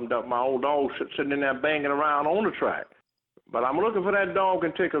by them, my old dog sitting in there banging around on the track. But I'm looking for that dog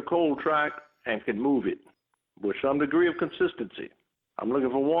can take a cold track and can move it with some degree of consistency. I'm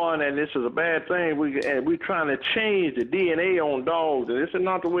looking for one, and this is a bad thing. We're trying to change the DNA on dogs. And this is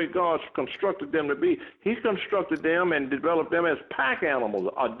not the way God's constructed them to be. He's constructed them and developed them as pack animals.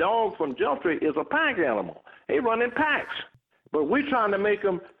 A dog from Jump Street is a pack animal. They run in packs. But we're trying to make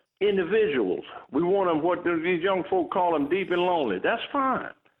them individuals. We want them, what these young folk call them, deep and lonely. That's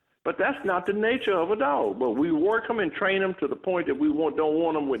fine. But that's not the nature of a dog. But we work them and train them to the point that we don't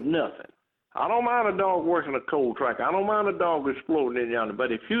want them with nothing. I don't mind a dog working a cold track. I don't mind a dog exploding in yonder.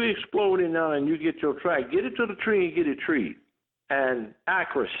 But if you explode in yonder and you get your track, get it to the tree and get it treed. And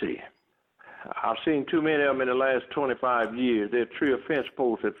accuracy. I've seen too many of them in the last 25 years. They'll tree a fence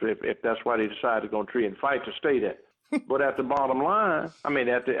post if that's why they decide to go tree and fight to stay there. But at the bottom line,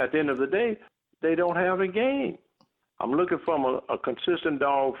 at the end of the day, they don't have a game. I'm looking for a consistent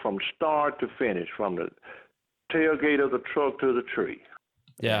dog from start to finish, from the tailgate of the truck to the tree.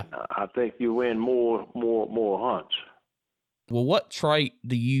 Yeah. And I think you win more hunts. Well, what trait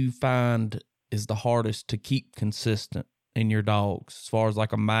do you find is the hardest to keep consistent in your dogs, as far as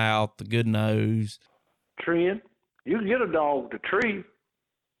like a mouth, a good nose? Treeing. You can get a dog to tree.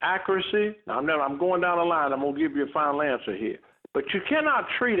 Accuracy. I'm going down the line. I'm going to give you a final answer here. But you cannot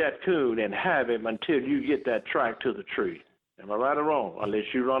tree that coon and have him until you get that track to the tree. Am I right or wrong? Unless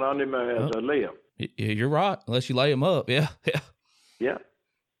you run under him as a layup. Yeah, you're right. Unless you lay him up. Yeah. Yeah.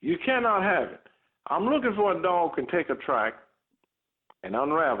 You cannot have it. I'm looking for a dog who can take a track and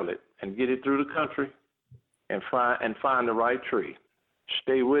unravel it and get it through the country and find the right tree.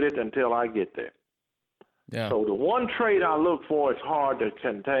 Stay with it until I get there. Yeah. So the one trait I look for is hard to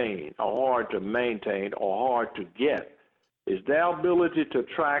contain or hard to maintain or hard to get is their ability to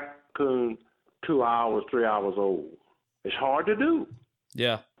track coon 2 hours, 3 hours old. It's hard to do.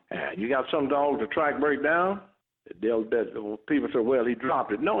 Yeah. And you got some dogs, the track break down. People say, well, he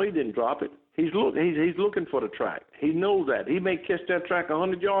dropped it. No, he didn't drop it. He's looking for the track. He knows that. He may catch that track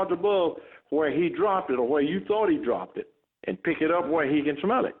 100 yards above where he dropped it or where you thought he dropped it and pick it up where he can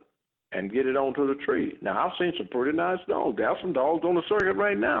smell it and get it onto the tree. Now, I've seen some pretty nice dogs. There are some dogs on the circuit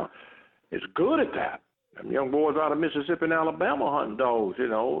right now. It's good at that. Them young boys out of Mississippi and Alabama hunting dogs, you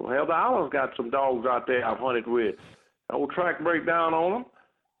know. Hell, the Islands got some dogs out there I've hunted with. Old track break down on them.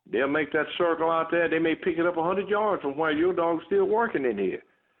 They'll make that circle out there. They may pick it up 100 yards from where your dog's still working in here.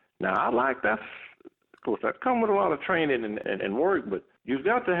 Now, I like that. Of course, that comes with a lot of training and work, but you've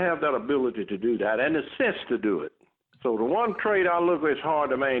got to have that ability to do that and the sense to do it. So the one trait I look at is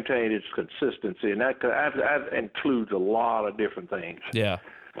hard to maintain is consistency, and that includes a lot of different things. Yeah.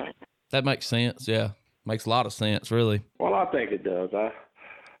 That makes sense. Yeah. Makes a lot of sense, really. Well, I think it does.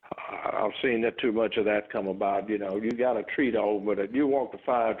 I've seen that too much of that come about. You know, you got a tree dog, but if you walk to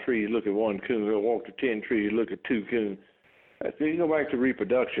 5 trees, look at 1 coon. Or walk to 10 trees, look at 2 coons. So you go back to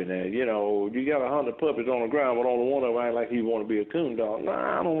reproduction there. You know, you got 100 puppies on the ground, but only one of them act like he want to be a coon dog.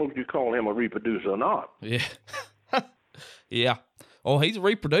 Nah, I don't know if you call him a reproducer or not. Yeah. Yeah. Well, he's a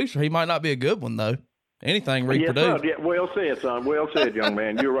reproducer. He might not be a good one, though. Anything reproduced. Yes, sir. Yeah, well said, son. Well said, young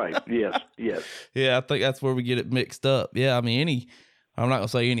man. You're right. Yes. Yeah, I think that's where we get it mixed up. Yeah, I mean, I'm not going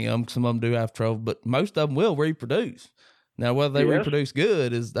to say any of them. Some of them do have trouble, but most of them will reproduce. Now, whether they reproduce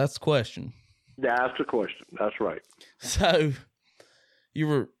good, that's the question. That's the question. That's right. So,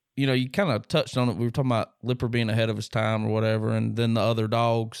 you kind of touched on it. We were talking about Lipper being ahead of his time or whatever, and then the other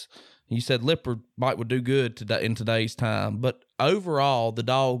dogs. You said Lipper would do good in today's time, but overall, the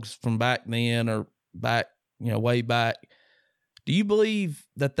dogs from back then or back, way back, do you believe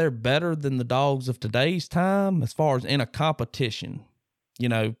that they're better than the dogs of today's time as far as in a competition?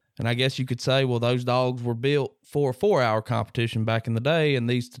 And I guess you could say, well, those dogs were built for a 4-hour competition back in the day, and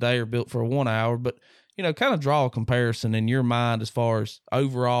these today are built for a 1 hour, but, kind of draw a comparison in your mind as far as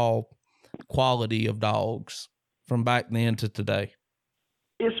overall quality of dogs from back then to today.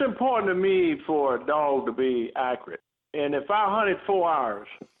 It's important to me for a dog to be accurate. And if I hunted 4 hours,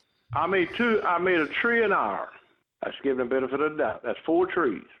 I made a tree an hour. That's giving the benefit of the doubt. That's 4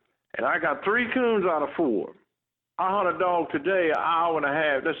 trees. And I got 3 coons out of 4. I hunt a dog today an hour and a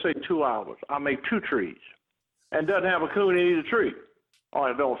half, let's say 2 hours. I make 2 trees. And doesn't have a coon in either tree. Or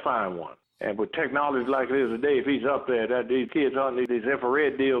I don't find one. And with technology like it is today, if he's up there, these kids hunting these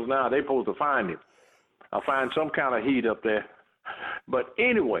infrared deals now, they're supposed to find him. I'll find some kind of heat up there. But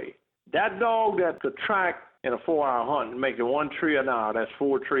anyway, that dog that could track in a 4-hour hunt and making 1 tree an hour, that's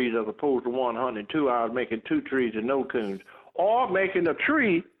 4 trees as opposed to 1 hunting 2 hours, making 2 trees and no coons. Or making a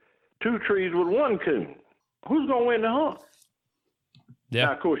tree, 2 trees with 1 coon. Who's going to win the hunt? Yeah.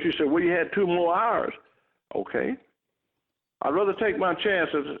 Now, of course, you said, well, you had 2 more hours. Okay. I'd rather take my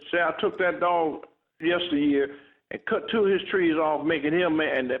chances. Say I took that dog yesteryear and cut 2 of his trees off, making him,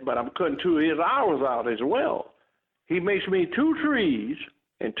 but I'm cutting 2 of his hours out as well. He makes me 2 trees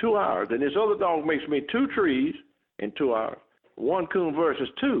in 2 hours, and this other dog makes me 2 trees in 2 hours. 1 coon versus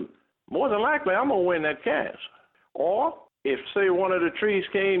 2. More than likely, I'm going to win that cast. Or if, say, one of the trees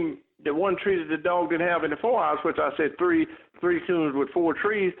came, the 1 tree that the dog didn't have in the 4 hours, which I said 3 coons with 4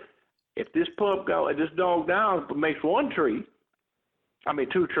 trees, if this dog down makes 2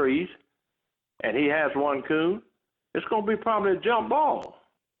 trees, and he has 1 coon, it's going to be probably a jump ball.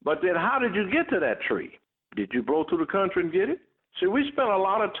 But then how did you get to that tree? Did you blow through the country and get it? See, we spend a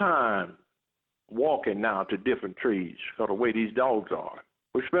lot of time walking now to different trees because of the way these dogs are.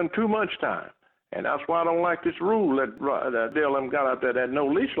 We spend too much time. And that's why I don't like this rule that Dale got out there, that no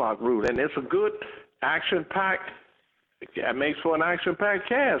leash lock rule. And it's a good action-packed, it makes for an action-packed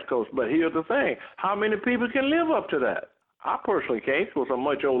cast, Coach. But here's the thing. How many people can live up to that? I personally can't because I'm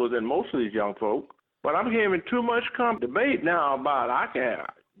much older than most of these young folk. But I'm hearing too much debate now about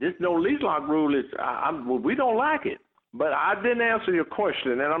this no leash lock rule. We don't like it. But I didn't answer your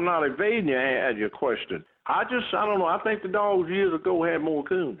question, and I'm not evading your question. I don't know. I think the dogs years ago had more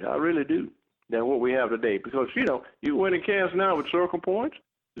coons. I really do, than what we have today. Because, you win a cast now with circle points,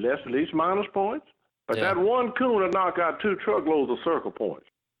 least minus points. But that 1 coon will knock out 2 truckloads of circle points.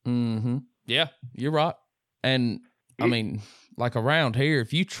 Mm-hmm. Yeah, you're right. And, I mean, like around here,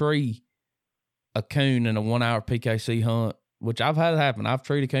 if you tree a coon in a 1-hour PKC hunt, which I've had it happen. I've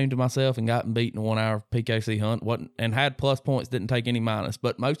treated a coon to myself and gotten beat in a 1-hour PKC hunt, and had plus points, didn't take any minus.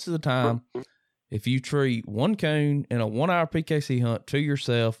 But most of the time, if you treat 1 coon in a 1-hour PKC hunt to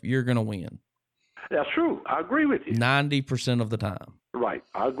yourself, you're going to win. That's true. I agree with you. 90% of the time. Right.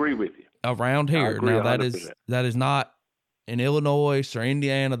 I agree with you. Around here. Now, 100%. that is not in Illinois or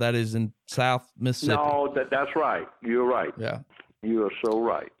Indiana. That is in South Mississippi. No, that's right. You're right. Yeah. You are so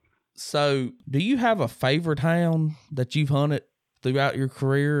right. So, do you have a favorite hound that you've hunted throughout your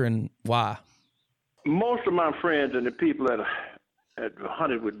career, and why? Most of my friends and the people that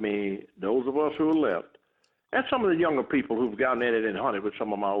hunted with me, those of us who are left, and some of the younger people who've gotten in it and hunted with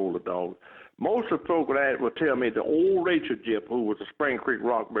some of my older dogs, most of the folk will tell me the old Rachel Jip, who was a Spring Creek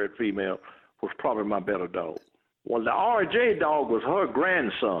Rockbred female, was probably my better dog. Well, the RJ dog was her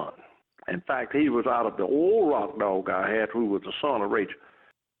grandson. In fact, he was out of the old rock dog I had, who was the son of Rachel.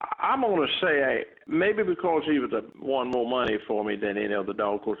 I'm going to say maybe because he was won more money for me than any other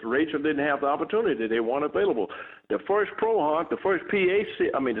dog. Of course, Rachel didn't have the opportunity. They weren't available. The first pro hunt, the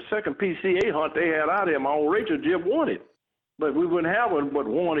second PCA hunt they had out here, my old Rachel Jib won it. But we wouldn't have one but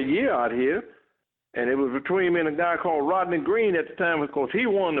 1 a year out here. And it was between me and a guy called Rodney Green at the time, of course. He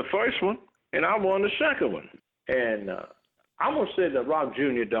won the first one, and I won the second one. And I'm going to say the Rock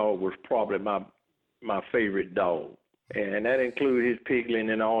Jr. dog was probably my favorite dog. And that included his pigling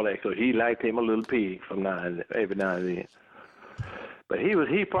and all that, because he liked him a little pig every now and then. But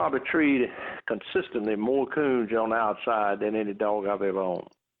he probably treated consistently more coons on the outside than any dog I've ever owned.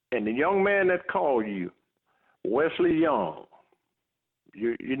 And the young man that called you, Wesley Young,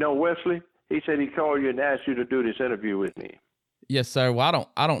 you know Wesley? He said he called you and asked you to do this interview with me. Yes, sir. Well,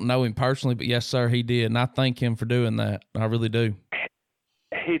 I don't know him personally, but yes, sir, he did. And I thank him for doing that. I really do.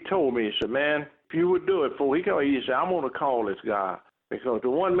 He told me, he said, man, if you would do it for, he said, I'm going to call this guy. Because the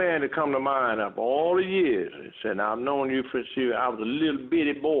one man that come to mind after all the years, he said, now, I've known you since I was a little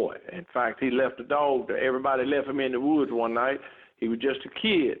bitty boy. In fact, he left the dog. Everybody left him in the woods one night. He was just a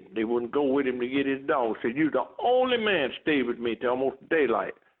kid. They wouldn't go with him to get his dog. He said, you're the only man stayed with me till almost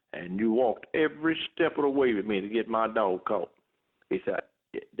daylight. And you walked every step of the way with me to get my dog caught. He said,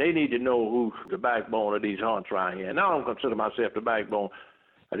 they need to know who's the backbone of these hunts right here. And I don't consider myself the backbone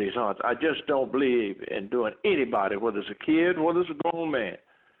of these hunts. I just don't believe in doing anybody, whether it's a kid, whether it's a grown man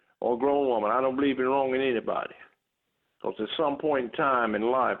or a grown woman. I don't believe in wronging anybody. Because at some point in time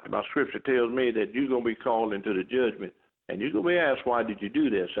in life, my scripture tells me that you're going to be called into the judgment. And you're going to be asked, why did you do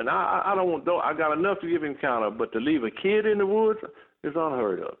this? And I got enough to give him count of, but to leave a kid in the woods is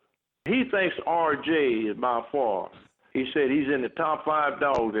unheard of. He thinks RJ is by far. He said he's in the top 5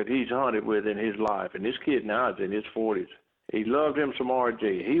 dogs that he's hunted with in his life. And this kid now is in his 40s. He loved him some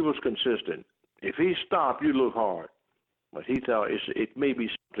RJ. He was consistent. If he stopped, you look hard. But he thought it may be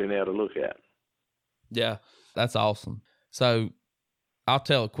something there to look at. Yeah, that's awesome. So I'll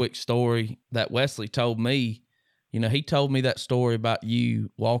tell a quick story that Wesley told me. You know, he told me that story about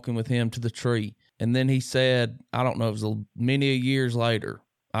you walking with him to the tree. And then he said, I don't know, it was many years later.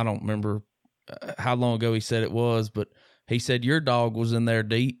 I don't remember how long ago he said it was, but he said your dog was in there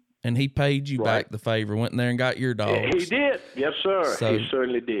deep, and he paid you back the favor, went in there and got your dog. He did. Yes, sir. So he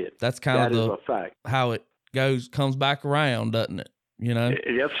certainly did. That's kind of a fact. How it comes back around, doesn't it? You know?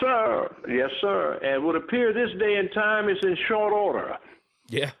 Yes, sir. Yes, sir. And it would appear this day and time is in short order.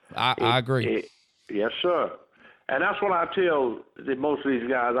 Yeah, I agree. Yes, sir. And that's what I tell most of these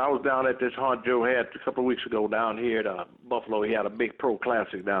guys. I was down at this hunt Joe had a couple of weeks ago down here at Buffalo. He had a big pro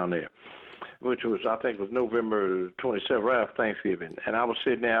classic down there, which was, I think, was November 27th, right after Thanksgiving. And I was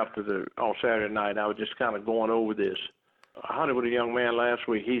sitting there on Saturday night, and I was just kind of going over this. I hunted with a young man last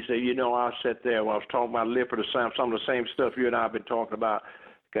week. He said, I sat there when I was talking about Lippert, some of the same stuff you and I have been talking about.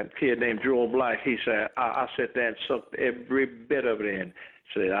 Got a kid named Joel Black. He said, I sat there and sucked every bit of it in.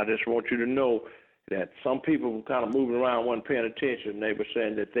 He said, I just want you to know that some people were kind of moving around, wasn't paying attention. They were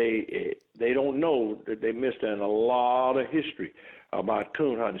saying that they don't know that they missed out on a lot of history about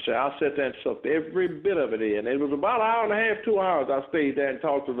coon hunting. So I sat there and sucked every bit of it in. It was about an hour and a half, 2 hours. I stayed there and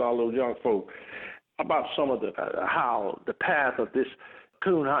talked to all those young folk about some of how the path of this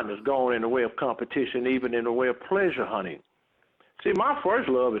coon hunting is going in the way of competition, even in the way of pleasure hunting. See, my first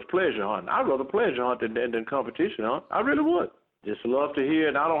love is pleasure hunting. I'd rather pleasure hunt than competition hunt. I really would. Just love to hear,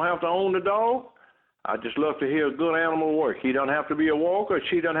 and I don't have to own the dog. I just love to hear a good animal work. He doesn't have to be a walker.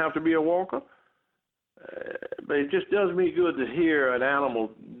 She doesn't have to be a walker. But it just does me good to hear an animal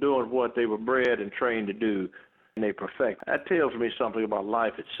doing what they were bred and trained to do, and they perfect. That tells me something about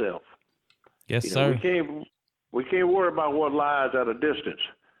life itself. Yes, sir. We can't worry about what lies at a distance,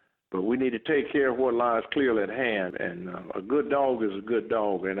 but we need to take care of what lies clearly at hand. And a good dog is a good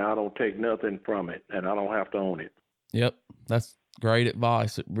dog, and I don't take nothing from it, and I don't have to own it. Yep, that's great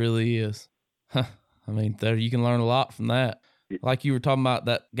advice. It really is. I mean, you can learn a lot from that. Like you were talking about,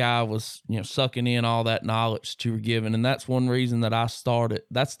 that guy was, sucking in all that knowledge that you were given. And that's one reason that I started.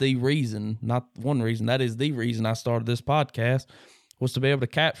 That's the reason, not one reason. That is the reason I started this podcast, was to be able to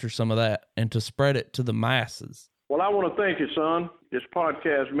capture some of that and to spread it to the masses. Well, I want to thank you, son. This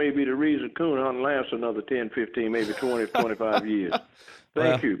podcast may be the reason coon hunting lasts another 10, 15, maybe 20, 25 years.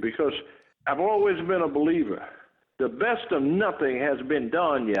 Thank you, because I've always been a believer. The best of nothing has been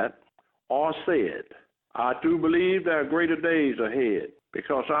done yet or said. I do believe there are greater days ahead,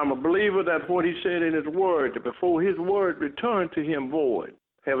 because I'm a believer that what he said in his word, that before his word returned to him void,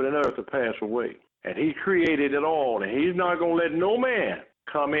 heaven and earth will pass away. And he created it all, and he's not going to let no man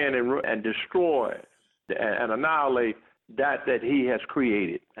come in and destroy and annihilate that he has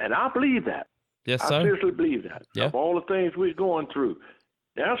created. And I believe that. Yes, sir. I seriously believe that. Yeah. Of all the things we're going through,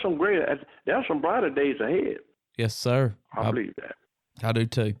 there are some brighter days ahead. Yes, sir. I believe that. I do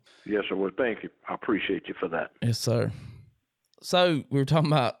too. Yes, sir. Well, thank you. I appreciate you for that. Yes, sir. So we were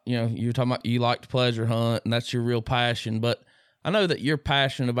talking about, you like to pleasure hunt, and that's your real passion. But I know that you're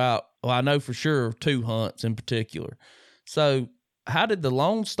passionate about Well, I know for sure of 2 hunts in particular. So how did the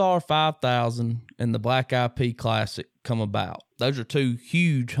Lone Star 5000 and the Black Eye Pea Classic come about? Those are 2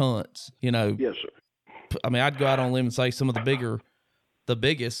 huge hunts, you know. Yes, sir. I mean, I'd go out on a limb and say some of the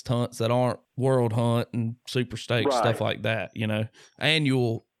biggest hunts that aren't World Hunt and Super Stakes, Right. stuff like that, you know,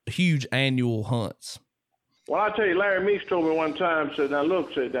 huge annual hunts. Well, I tell you, Larry Meeks told me one time, said, now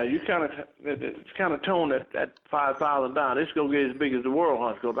look, said, now you it's kind of toned that 5,000 down. It's going to get as big as the World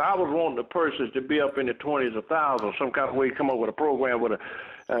Hunt. Because I was wanting the purses to be up in the 20s of thousands, some kind of way, come up with a program with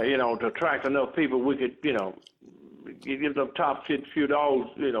to attract enough people we could, give them top few dogs,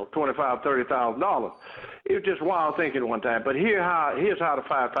 $25,000, $30,000. It was just wild thinking one time. But here's how the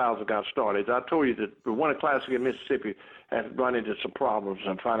 5,000 got started. I told you that the Winter Classic in Mississippi had run into some problems,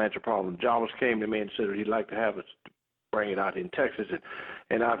 some financial problems. Jarvis came to me and said he'd like to have us bring it out in Texas.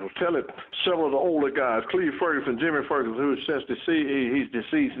 And I was telling several of the older guys, Cleve Ferguson, Jimmy Ferguson, who is since he's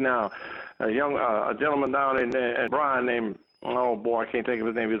deceased now, a gentleman down in Bryan named, oh boy, I can't think of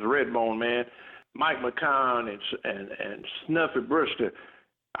his name. He was a Redbone man. Mike McCown and Snuffy Brewster.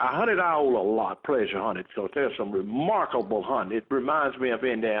 I hunted Iowa a lot, pleasure hunted, because there's some remarkable hunting. It reminds me of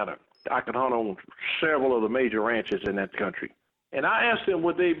Indiana. I could hunt on several of the major ranches in that country. And I asked them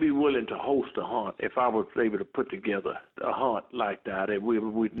would they be willing to host a hunt if I was able to put together a hunt like that, and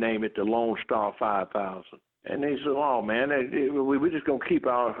we'd name it the Lone Star 5000. And they said, oh, man, we're just going to keep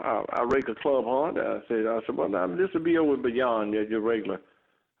our regular club hunt. I said, well, now, this will be over beyond your regular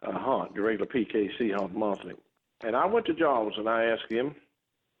hunt, your regular PKC hunt monthly. And I went to Jarvis and I asked him,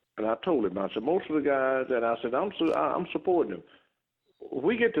 and I told him, I said, most of the guys that I said, I'm supporting them.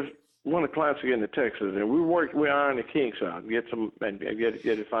 We get to win a classic into Texas, and we iron the kinks out, get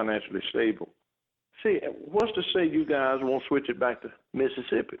it financially stable. See, what's to say you guys won't switch it back to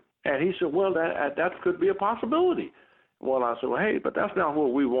Mississippi? And he said, well, that could be a possibility. Well, I said, well, hey, but that's not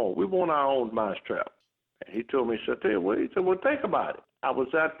what we want. We want our own mousetrap. And he told me, he said, well, think about it. I was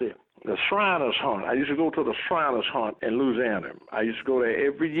at the Shriners Hunt. I used to go to the Shriners Hunt in Louisiana. I used to go there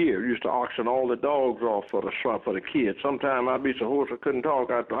every year. Used to auction all the dogs off for the kids. Sometimes I'd be so hoarse I couldn't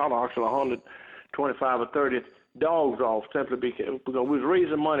talk. I'd auction 125 or 30 dogs off simply because we was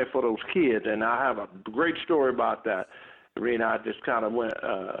raising money for those kids. And I have a great story about that. I just kind of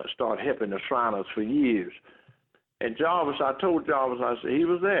started helping the Shriners for years. And Jarvis, I told Jarvis, I said, he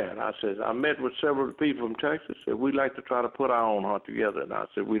was there. And I said, I met with several people from Texas. Said, we'd like to try to put our own hunt together. And I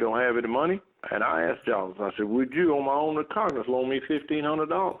said, we don't have any money. And I asked Jarvis, I said, would you on my own recognizance loan me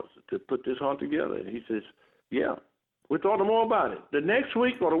 $1,500 to put this hunt together? And he says, yeah. We thought more about it. The next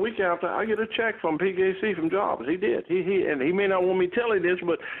week or the week after, I get a check from PKC from Jarvis. He did. And he may not want me telling this,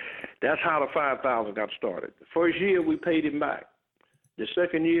 but that's how the 5,000 got started. The first year, we paid him back. The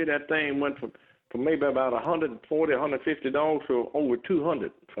second year, that thing went from maybe about 140, 150 dogs to over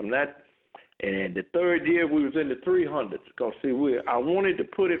 200 from that. And the third year, we was in the 300s. Because, see, I wanted to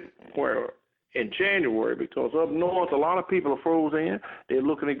put it where in January, because up north, a lot of people are frozen in. They're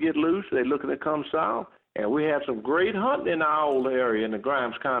looking to get loose. They're looking to come south. And we had some great hunting in our old area, in the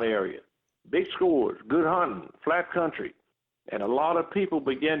Grimes County area. Big scores, good hunting, flat country. And a lot of people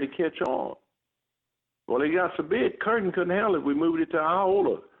began to catch on. Well, it got so big, Curtin couldn't handle it. We moved it to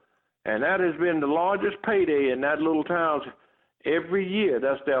Iola. And that has been the largest payday in that little town every year.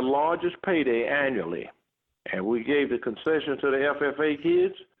 That's their largest payday annually. And we gave the concession to the FFA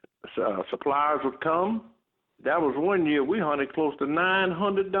kids. Suppliers would come. That was one year we hunted close to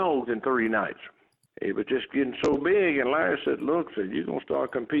 900 dogs in 3 nights. It was just getting so big. And Larry said, look, you're going to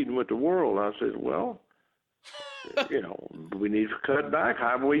start competing with the world. I said, well, we need to cut back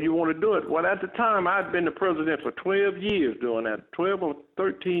however way you want to do it. Well, at the time, I'd been the president for 12 years doing that, 12 or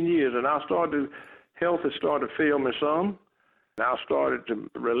 13 years, and health had started to fail me some. And I started to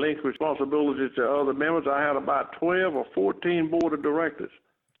relinquish responsibilities to other members. I had about 12 or 14 board of directors.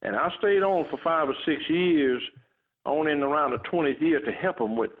 And I stayed on for 5 or 6 years, on in around the 20th year to help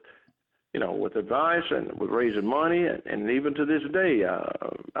them with advice and with raising money. And even to this day,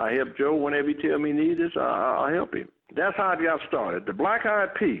 I help Joe whenever he tells me he needs this, I help him. That's how it got started. The Black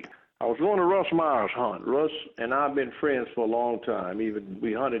Eyed Pea. I was going to Russ Myers hunt. Russ and I have been friends for a long time. Even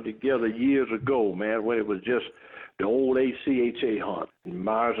we hunted together years ago, man, when it was just the old ACHA hunt. And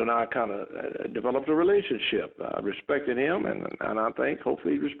Myers and I kind of developed a relationship. I respected him, and I think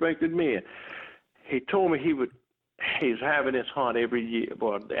hopefully he respected me. He told me he's having this hunt every year.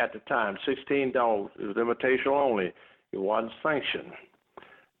 Well, at the time, 16 dogs. It was invitational only. It wasn't sanctioned.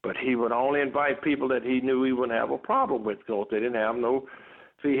 But he would only invite people that he knew he wouldn't have a problem with, because they didn't have no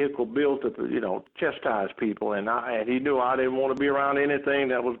vehicle built to, chastise people. And he knew I didn't want to be around anything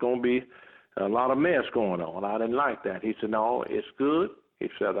that was going to be a lot of mess going on. I didn't like that. He said, no, it's good. He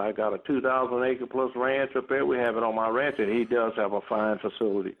said, I got a 2,000 acre plus ranch up there. We have it on my ranch, and he does have a fine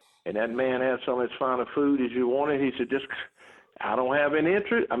facility. And that man had some of his finer food as you wanted. He said, just, I don't have any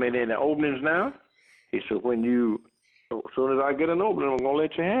interest. I mean, in the openings now. He said, as soon as I get an opening, I'm going to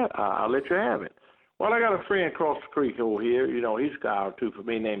let you have it. I'll let you have it. Well, I got a friend across the creek over here. You know, he's a guy or two for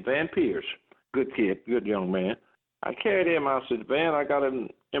me named Van Pierce. Good kid, good young man. I carried him. I said, Van, I got an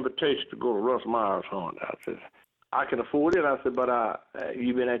invitation to go to Russ Myers hunt. I said, I can afford it. I said, but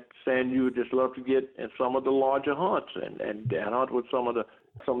you've been saying you would just love to get in some of the larger hunts and hunt with some of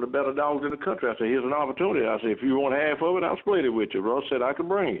the better dogs in the country. I said, here's an opportunity. I said, if you want half of it, I'll split it with you. Russ said I could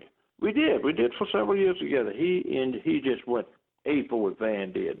bring it. We did for several years together. He just went A for what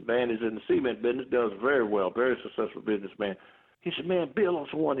Van did. Van is in the cement business, does very well, very successful businessman. He said, man, Bill is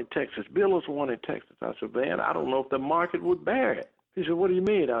one in Texas. Bill is one in Texas. I said, Van, I don't know if the market would bear it. He said, what do you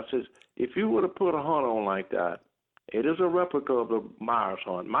mean? I said, if you were to put a hunt on like that, it is a replica of the Myers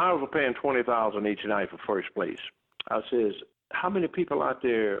hunt. Myers were paying $20,000 each night for first place. I says, how many people out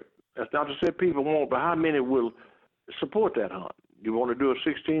there, that's not to say people won't, but how many will support that hunt? You want to do a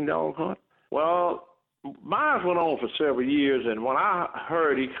 16-dog hunt? Well, Myers went on for several years, and when I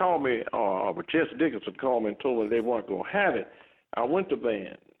heard he called me, or Jesse Dickinson called me and told me they weren't going to have it, I went to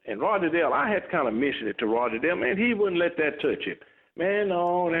Van. And Roger Dale, I had kind of mentioned it to Roger Dale. Man, he wouldn't let that touch him. Man,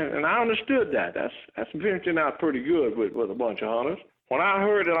 no, and I understood that. That's venturing out pretty good with a bunch of hunters. When I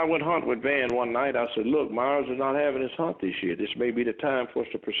heard that I went hunt with Van one night, I said, look, Myers is not having his hunt this year. This may be the time for us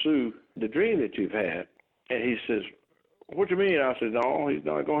to pursue the dream that you've had. And he says, what do you mean? I said, no, he's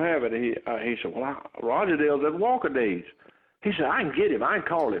not going to have it. And he said, well, Roger Dale's at Walker Days. He said, I can get him. I can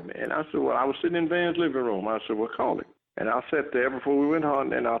call him. And I said, well, I was sitting in Van's living room. I said, well, call him. And I sat there before we went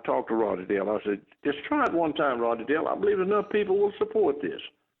hunting, and I talked to Roger Dale. I said, just try it one time, Roger Dale. I believe enough people will support this.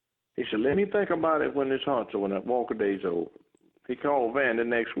 He said, let me think about it when this hunt's over, when that Walker Day's over. He called Van the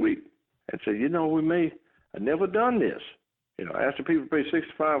next week and said, you know, I've never done this. You know, after people pay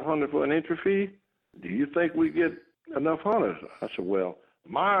 $6,500 for an entry fee, do you think we get enough hunters? I said, well,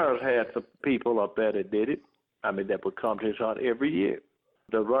 Myers had some people up there that did it. I mean, that would come to his hunt every year.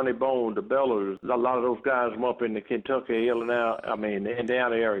 The Runny Bone, the Bellers, a lot of those guys from up in the Kentucky, Illinois, the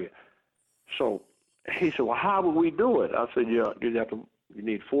Indiana area. So he said, well, how would we do it? I said, you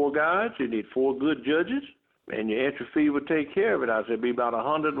need 4 guides, you need 4 good judges, and your entry fee would take care of it. I said, it'd be about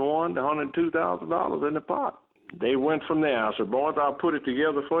 $101,000 to $102,000 in the pot. They went from there. I said, boys, I'll put it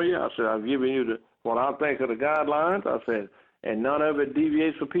together for you. I said, I've given you what I think of the guidelines. I said, and none of it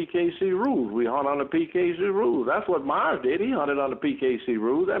deviates from PKC rules. We hunt under PKC rules. That's what Myers did. He hunted under PKC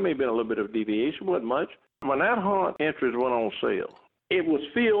rules. That may have been a little bit of deviation, wasn't much. When that hunt entries went on sale, it was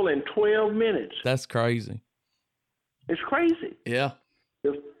filled in 12 minutes. That's crazy. It's crazy. Yeah.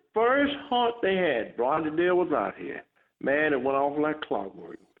 The first hunt they had, Roger Dale was out here. Man, it went off like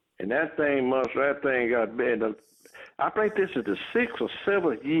clockwork. And that thing got bad. I think this is the 6th or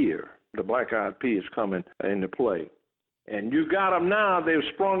 7th year the Black Eyed Peas coming into play. And you got them now, they've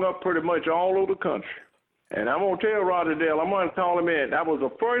sprung up pretty much all over the country. And I'm going to tell Roger Dale, I'm going to call him in. That was the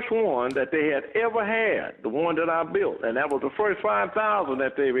first one that they had ever had, the one that I built. And that was the first 5,000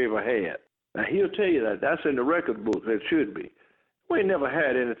 that they've ever had. Now, he'll tell you that. That's in the record book. It should be. We never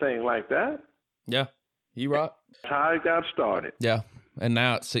had anything like that. Yeah, you right. That's how it got started. Yeah, and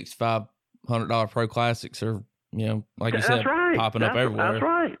now it's $6,500 Pro Classics are, like you said, right. popping up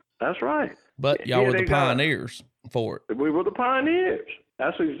everywhere. That's right. But y'all were the pioneers for it. We were the pioneers.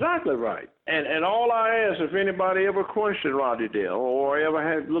 That's exactly right. And all I ask, if anybody ever questioned Roger Dale or ever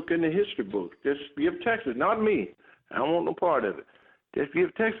had look in the history books, just give Texas, not me. I don't want no part of it. Just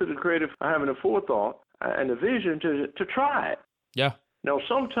give Texas the credit for having the forethought and the vision to try it. Yeah. Now,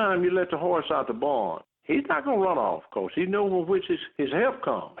 sometime you let the horse out the barn. He's not going to run off, of course. He knows from which his help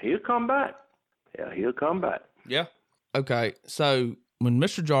comes. He'll come back. Yeah, he'll come back. Yeah. Okay, so when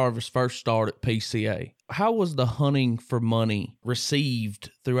Mr. Jarvis first started PCA, how was the hunting for money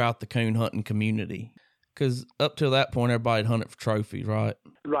received throughout the coon hunting community? Because up till that point, everybody hunted for trophies, right?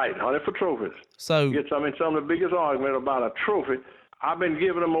 Right, hunted for trophies. So, some of the biggest argument about a trophy. I've been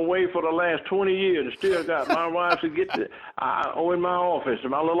giving them away for the last 20 years and still got my wife to get in my office,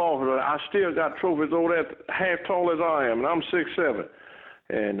 in my little office, I still got trophies over there half tall as I am, and I'm 6'7".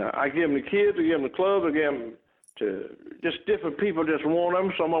 And I give them to kids, I give them to clubs, I give them to just different people just want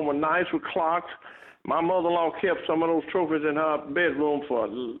them. Some of them were nice with clocks. My mother-in-law kept some of those trophies in her bedroom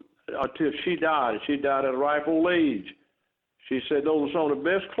until she died. She died at a ripe old age. She said those are some of the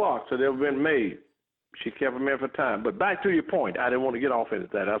best clocks that ever been made. She kept them in for time. But back to your point, I didn't want to get off into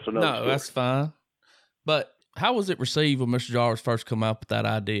that. That's another story. That's fine. But how was it received when Mr. Jarvis first come up with that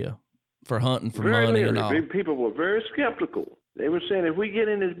idea for hunting for money and all? People were very skeptical. They were saying, if we get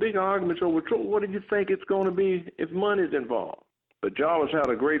in this big arguments over trouble, what do you think it's going to be if money's involved? But Jarvis had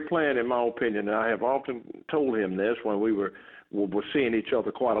a great plan, in my opinion, and I have often told him this when we were seeing each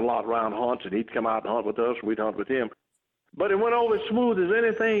other quite a lot around hunts, and he'd come out and hunt with us, we'd hunt with him. But it went over as smooth as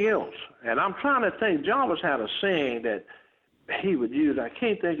anything else. And I'm trying to think, Jarvis had a saying that he would use. I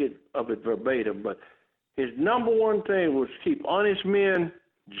can't think of it verbatim, but his number one thing was keep honest men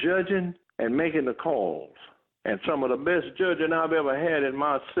judging and making the calls. And some of the best judging I've ever had in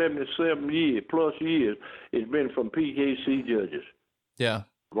my 77 plus years has been from PKC judges. Yeah.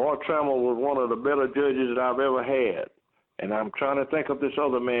 Roy Trammell was one of the better judges that I've ever had. And I'm trying to think of this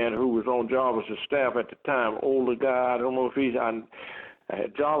other man who was on Jarvis's staff at the time, older guy. I don't know if he's on.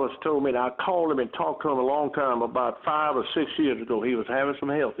 Jarvis told me, and I called him and talked to him a long time, about 5 or 6 years ago. He was having some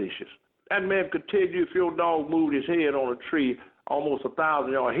health issues. That man could tell you if your dog moved his head on a tree almost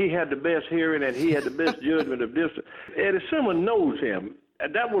 1,000 yards. He had the best hearing, and he had the best judgment of distance. Eddie Simmons knows him.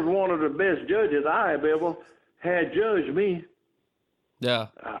 And that was one of the best judges I have ever had judge me. Yeah.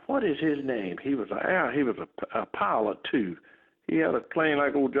 What is his name? He was a pilot, too. He had a plane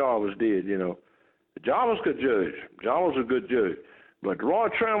like old Jarvis did, you know. Jarvis could judge. Jarvis was a good judge. But Roy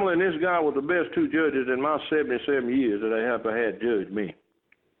Trammell and this guy were the best two judges in my 77 years that I ever had judged me.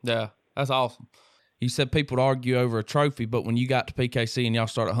 Yeah, that's awesome. You said people would argue over a trophy, but when you got to PKC and y'all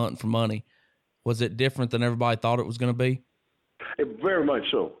started hunting for money, was it different than everybody thought it was going to be? Very much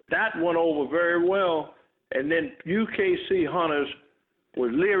so. That went over very well. And then UKC hunters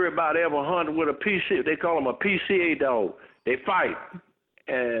was leery about ever hunting with a PC. They call them a PCA dog. They fight.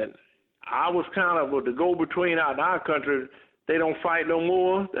 And I was kind of the go-between out in our country. They don't fight no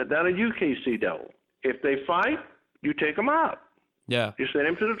more than a UKC dog. If they fight, you take them out. Yeah. You send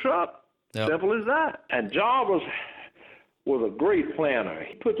him to the truck. Yep. Simple as that. And Jarvis was a great planner.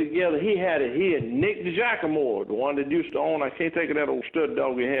 He put together, he and Nick DeJacamore, the one that used to own, I can't think of that old stud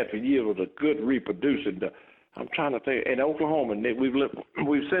dog he had for years, was a good reproducing dog. I'm trying to think. In Oklahoma, Nick, we've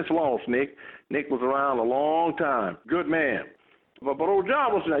since lost Nick. Nick was around a long time. Good man. But old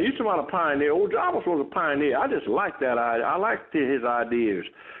Jarvis, now you talking about a pioneer. Old Jarvis was a pioneer. I just liked that. I liked his ideas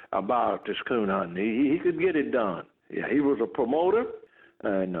about this coon hunting. He could get it done. Yeah, he was a promoter.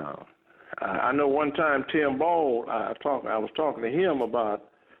 And I know one time Tim Ball, I was talking to him about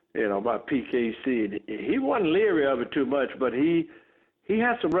PKC. He wasn't leery of it too much, but he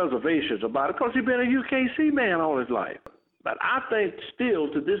had some reservations about it because he'd been a UKC man all his life. But I think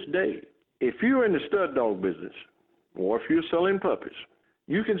still to this day, if you're in the stud dog business or if you're selling puppies,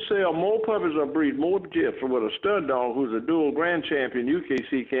 you can sell more puppies or breed more jips with a stud dog who's a dual grand champion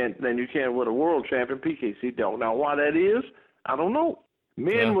UKC than you can with a world champion PKC dog. Now, why that is, I don't know.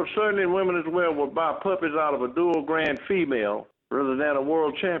 Men will certainly, and women as well, will buy puppies out of a dual grand female rather than a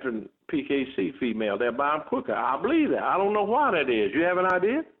world champion PKC female. They'll buy them quicker. I believe that. I don't know why that is. You have an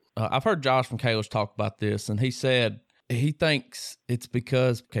idea? I've heard Josh from Kalish talk about this, and he said he thinks it's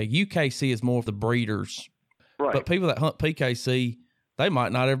because, UKC is more of the breeders. Right. But people that hunt PKC, they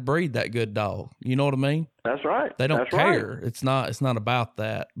might not ever breed that good dog. You know what I mean? That's right. They don't That's care. Right. It's not about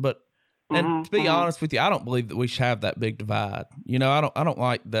that. But and to be honest with you, I don't believe that we should have that big divide. You know, I don't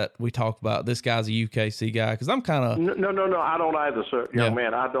like that we talk about this guy's a UKC guy because I'm kind of no, I don't either, sir. Young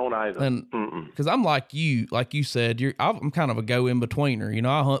man, I don't either. And because I'm like you said, I'm kind of a go in betweener. You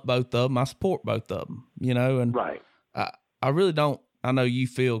know, I hunt both of them, I support both of them. You know, and right. I really don't. I know you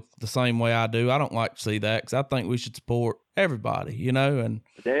feel the same way I do. I don't like to see that because I think we should support everybody, you know, and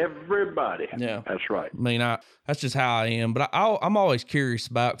everybody. Yeah, that's right. I mean, that's just how I am. But I'm always curious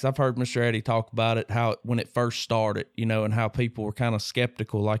about, because I've heard Mr. Eddie talk about it, how when it first started, you know, and how people were kind of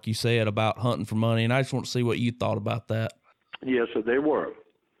skeptical, like you said, about hunting for money. And I just want to see what you thought about that. Yes, sir, they were.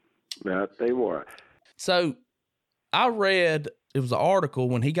 They were. So I read, it was an article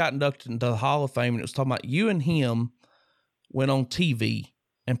when he got inducted into the Hall of Fame, and it was talking about you and him went on TV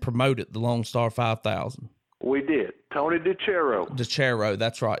and promoted the Lone Star 5000. We did. Tony DeCero,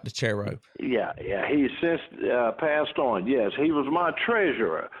 that's right, DeCero. Yeah. He's since passed on. Yes, he was my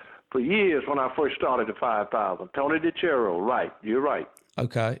treasurer for years when I first started the 5000. Tony DeCero, right. You're right.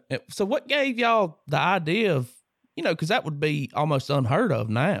 Okay. So what gave y'all the idea of, you know, because that would be almost unheard of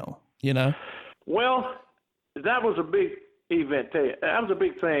now, you know? Well, that was a big event. That was a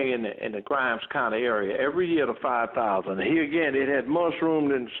big thing in the Grimes County area. Every year the 5,000. Here again, it had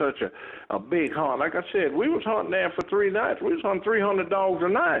mushroomed in such a big hunt. Like I said, we was hunting there for 3 nights. We was hunting 300 dogs a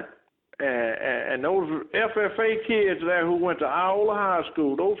night. And those FFA kids there who went to Iola High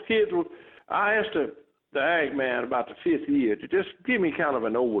School, those kids were, I asked the ag man about the 5th year to just give me kind of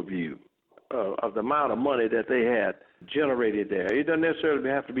an overview of the amount of money that they had generated there. It doesn't necessarily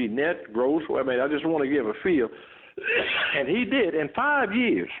have to be net, gross. I mean, I just want to give a feel. And he did in 5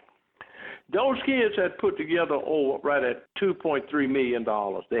 years. Those kids had put together right at $2.3 million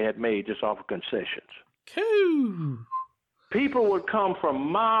they had made just off of concessions. Cool. People would come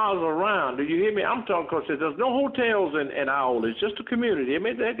from miles around. Do you hear me? I'm talking because there's no hotels in Iowa. It's just a community. I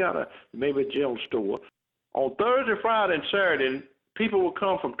mean, they got maybe a general store. On Thursday, Friday, and Saturday, people would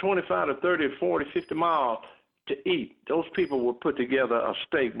come from 25 to 30, 40, 50 miles to eat. Those people would put together a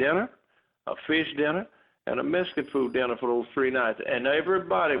steak dinner, a fish dinner, and a Mexican food dinner for those 3 nights. And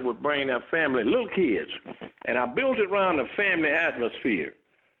everybody would bring their family, little kids. And I built it around a family atmosphere.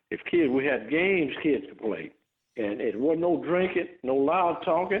 We had games kids could play. And it wasn't no drinking, no loud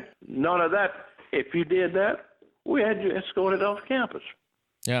talking, none of that. If you did that, we had you escorted off campus.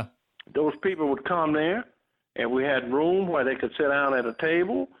 Yeah. Those people would come there, and we had room where they could sit down at a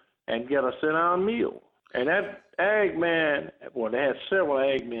table and get a sit-down meal. And that ag man, well, they had several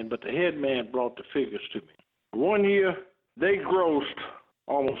ag men, but the head man brought the figures to me. One year, they grossed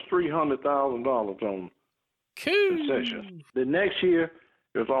almost $300,000 on concessions. The next year,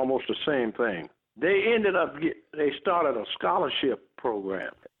 it was almost the same thing. They they started a scholarship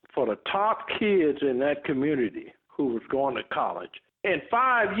program for the top kids in that community who was going to college. In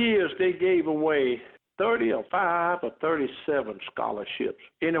 5 years, they gave away 35 or 37 scholarships,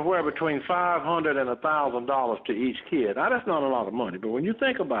 anywhere between $500 and $1,000 to each kid. Now, that's not a lot of money, but when you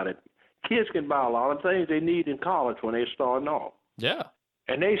think about it, kids can buy a lot of things they need in college when they're starting off. Yeah.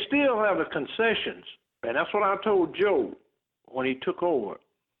 And they still have the concessions. And that's what I told Joe when he took over.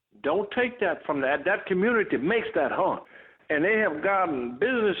 Don't take that from that. That community makes that hunt. And they have gotten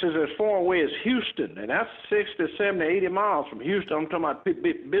businesses as far away as Houston, and that's 60, 70, 80 miles from Houston. I'm talking about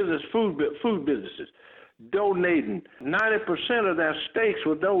food businesses, donating. 90% of their steaks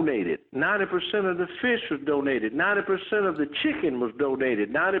were donated. 90% of the fish was donated. 90% of the chicken was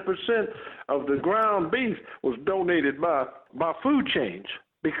donated. 90% of the ground beef was donated by food chains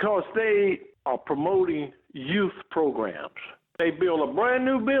because they are promoting youth programs. They built a brand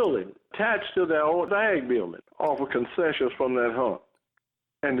new building attached to their old ag building off of concessions from that hunt.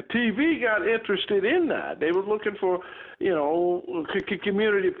 And the TV got interested in that. They were looking for,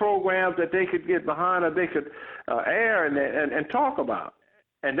 community programs that they could get behind or they could air and talk about.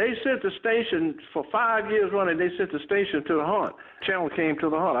 And they sent the station for 5 years running. They sent the station to the hunt. Channel came to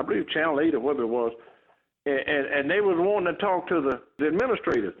the hunt. I believe Channel 8 or whatever it was. And they was wanting to talk to the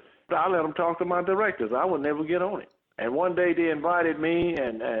administrators. I let them talk to my directors. I would never get on it. And one day they invited me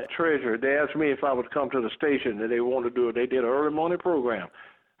and treasurer. They asked me if I would come to the station, and they wanted to do it. They did an early morning program,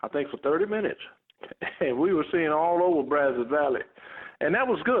 I think for 30 minutes. And we were seeing all over Brazos Valley. And that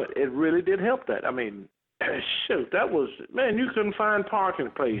was good. It really did help that. I mean, shoot, that was, man, you couldn't find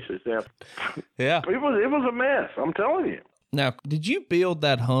parking places there. Yeah. It was a mess, I'm telling you. Now, did you build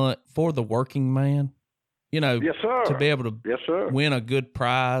that hunt for the working man? Yes, sir. To be able to win a good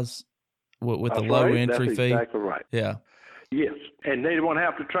prize with the low entry fee? That's exactly right. Yeah. Yes. And they won't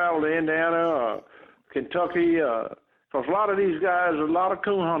have to travel to Indiana or Kentucky, because a lot of these guys, a lot of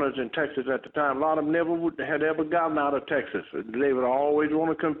coon hunters in Texas at the time, a lot of them never had ever gotten out of Texas. They would always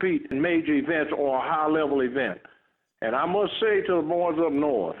want to compete in major events or a high-level event. And I must say to the boys up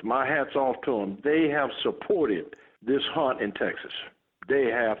north, my hat's off to them. They have supported this hunt in Texas. They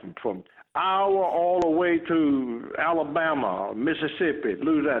have from Iowa all the way to Alabama, Mississippi,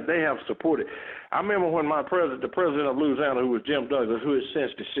 Louisiana. They have supported. I remember when the president of Louisiana, who was Jim Douglas, who is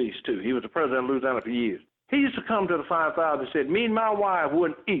since deceased too, he was the president of Louisiana for years. He used to come to the 5,000 and said, me and my wife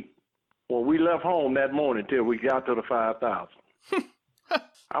wouldn't eat when we left home that morning till we got to the 5,000.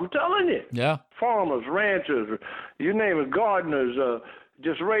 I'm telling you. Yeah. Farmers, ranchers, you name it, gardeners,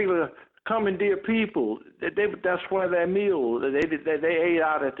 just regular commandeer people. That's where their meal. They ate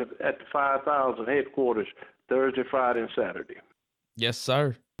out at the 5,000 headquarters Thursday, Friday, and Saturday. Yes,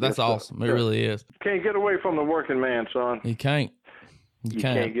 sir. That's awesome. Sir. It really is. Can't get away from the working man, son. You can't. You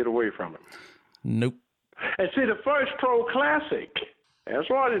can't get away from him. Nope. And see, the first Pro Classic, that's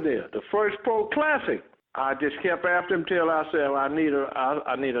what it is. The first Pro Classic, I just kept after him till I said, I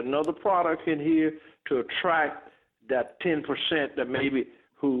need another product in here to attract that 10% that maybe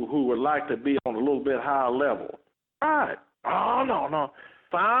who would like to be on a little bit higher level. Right. Oh, no.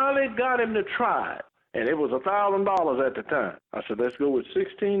 Finally got him to try it. And it was $1,000 at the time. I said, let's go with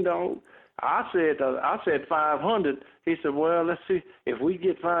 $16. I said 500. He said, well, let's see. If we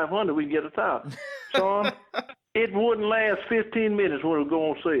get 500, we get 1,000. Son, it wouldn't last 15 minutes when it would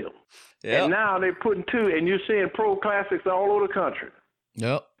go on sale. Yep. And now they're putting two, and you're seeing Pro Classics all over the country.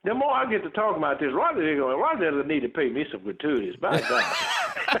 Yep. The more I get to talk about this, why do they need to pay me some gratuities? By God.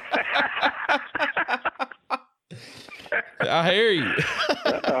 I hear you.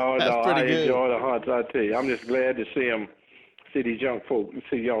 Oh, That's no, pretty I good. enjoy the hunts, I tell you. I'm just glad to see these young folk,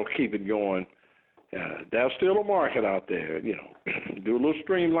 see y'all keep it going. There's still a market out there, you know. Do a little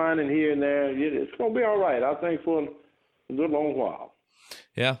streamlining here and there. It's going to be all right, I think, for a good long while.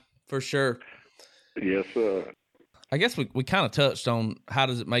 Yeah, for sure. Yes, sir. I guess we kind of touched on how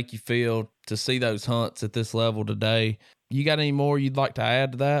does it make you feel to see those hunts at this level today. You got any more you'd like to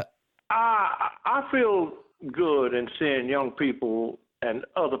add to that? I feel good in seeing young people and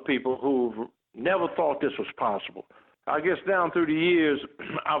other people who've never thought this was possible. I guess down through the years,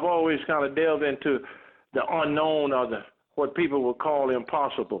 I've always kind of delved into the unknown or what people would call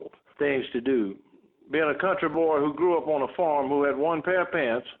impossible things to do. Being a country boy who grew up on a farm, who had one pair of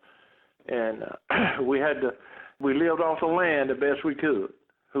pants, and we lived off the land the best we could,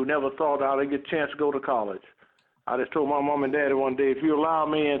 who never thought I'd get a chance to go to college. I just told my mom and daddy one day, if you allow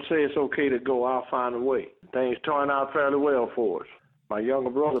me and say it's okay to go, I'll find a way. Things turned out fairly well for us. My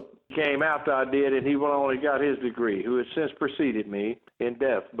younger brother came after I did, and he went on and got his degree, who has since preceded me in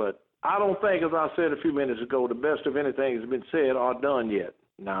depth. But I don't think, as I said a few minutes ago, the best of anything has been said or done yet.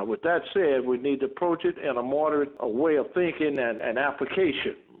 Now, with that said, we need to approach it in a moderate way of thinking and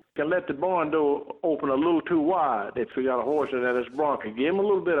application. Can let the barn door open a little too wide if you got a horse in that is bronchial. Give him a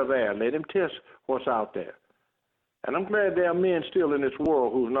little bit of air. Let him test what's out there. And I'm glad there are men still in this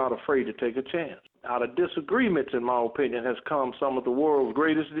world who's not afraid to take a chance. Out of disagreements, in my opinion, has come some of the world's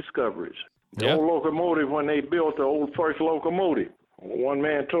greatest discoveries. The old locomotive, when they built the old first locomotive, one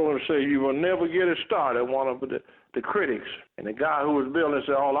man told him, say, you will never get it started, one of the critics. And the guy who was building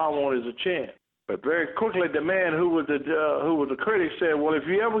said, all I want is a chance. But very quickly, the man who was the critic said, well, if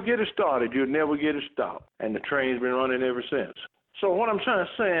you ever get it started, you'll never get it stopped. And the train's been running ever since. So what I'm trying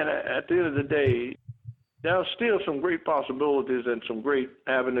to say, at the end of the day, there are still some great possibilities and some great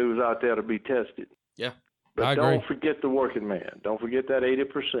avenues out there to be tested. Yeah, but I agree. Don't forget the working man. Don't forget that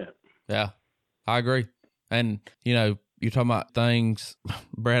 80%. Yeah, I agree. And, you know, you're talking about things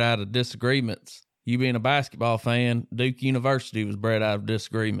bred out of disagreements. You being a basketball fan, Duke University was bred out of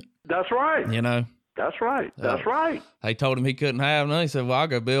disagreement. That's right. You know? That's right. That's right. They told him he couldn't have none. He said, well, I'll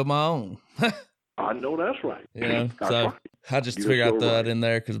go build my own. I know that's right. You know, so right. I just figured out that in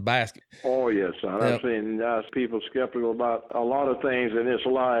there because basket. Oh, yes, son. I've seen people skeptical about a lot of things in this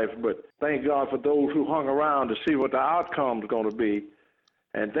life, but thank God for those who hung around to see what the outcome is going to be.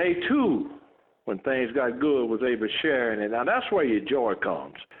 And they, too, when things got good, was able to share in it. Now, that's where your joy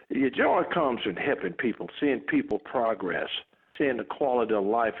comes. Your joy comes in helping people, seeing people progress, seeing the quality of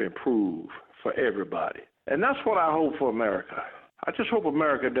life improve for everybody. And that's what I hope for America. I just hope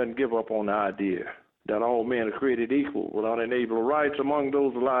America doesn't give up on the idea that all men are created equal without inalienable rights among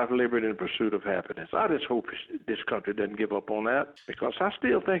those of life, liberty, and pursuit of happiness. I just hope this country doesn't give up on that because I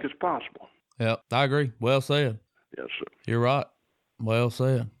still think it's possible. Yeah, I agree. Well said. Yes, sir. You're right. Well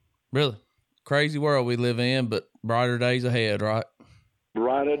said. Really. Crazy world we live in, but brighter days ahead, right?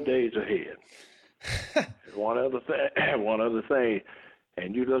 Brighter days ahead. One other thing.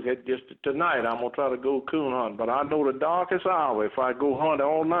 And you look at just tonight, I'm going to try to go coon hunt, but I know the darkest hour, if I go hunt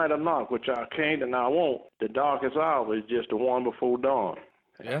all night or not, which I can't and I won't, the darkest hour is just the one before dawn.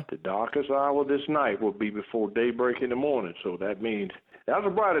 Yeah. The darkest hour this night will be before daybreak in the morning, so that means that's a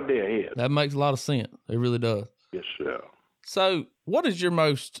brighter day ahead. That makes a lot of sense. It really does. Yes, sir. So, what is your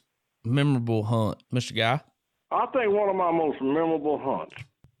most memorable hunt, Mr. Guy? I think one of my most memorable hunts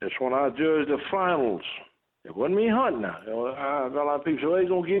is when I judged the finals. It wasn't me hunting now. A lot of people say, well, he's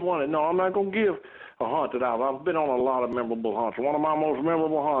going to give one. No, I'm not going to give a hunt that I've been on a lot of memorable hunts. One of my most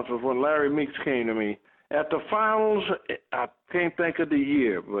memorable hunts was when Larry Meeks came to me. At the finals, I can't think of the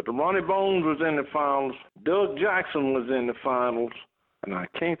year, but Ronnie Bones was in the finals. Doug Jackson was in the finals. And I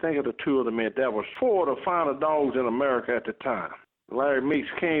can't think of the two of them yet. That was 4 of the final dogs in America at the time. Larry Meeks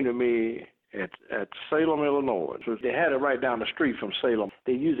came to me at Salem, Illinois. So they had it right down the street from Salem.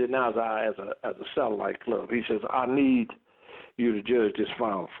 They use it now as a satellite club. He says, I need you to judge this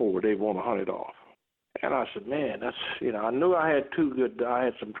final 4. They want to hunt it off. And I said, man, that's, I knew I had I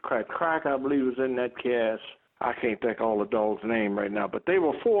had some crack, I believe, was in that cast. I can't think all the dogs' name right now, but they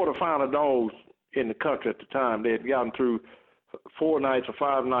were 4 of the final dogs in the country at the time. They had gotten through 4 nights or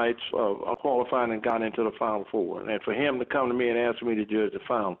 5 nights of qualifying and got into the final 4. And for him to come to me and ask me to judge the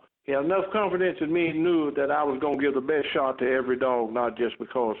final, he had enough confidence in me and knew that I was going to give the best shot to every dog, not just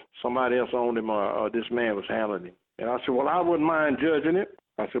because somebody else owned him or this man was handling him. And I said, well, I wouldn't mind judging it.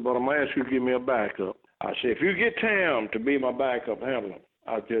 I said, but I'm going to ask you to give me a backup. I said, if you get Tam to be my backup handler,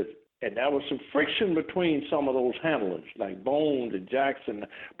 I'll judge it. And there was some friction between some of those handlers, like Bones and Jackson,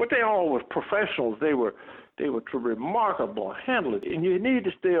 but they all were professionals. They were remarkable handlers, and you need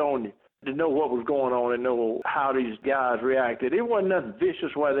to stay on to know what was going on and know how these guys reacted. It wasn't nothing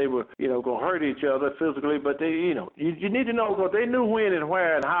vicious where they were, going to hurt each other physically, but they, you need to know because they knew when and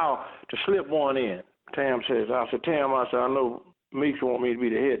where and how to slip one in. Tam says, I said, I know Meeks want me to be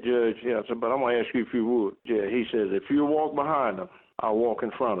the head judge. Yeah, I said, but I'm going to ask you if you would. Yeah, he says, if you walk behind them, I'll walk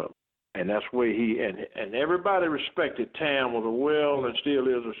in front of them. And that's where and everybody respected Tam was a well and still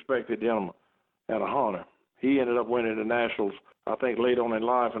is respected gentleman and a hunter. He ended up winning the Nationals, I think, late on in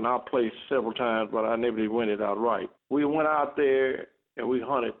life, and I played several times, but I never did win it outright. We went out there and we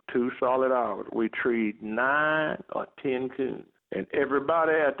hunted 2 solid hours. We treed 9 or 10 coons. And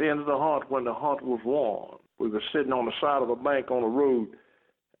everybody at the end of the hunt, when the hunt was warm, we were sitting on the side of a bank on the road,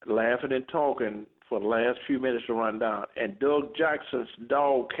 laughing and talking for the last few minutes to run down. And Doug Jackson's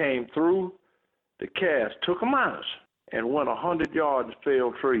dog came through the cast, took a minus, and went 100 yards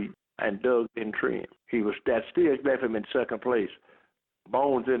failed tree, and Doug didn't tree him. That still left him in second place.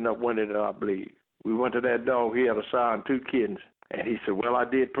 Bones ended up winning it, I believe. We went to that dog. He had a sow and 2 kittens. And he said, well, I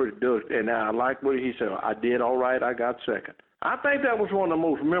did pretty good. And I like what he said. I did all right. I got second. I think that was one of the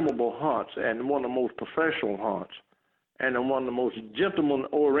most memorable hunts and one of the most professional hunts and one of the most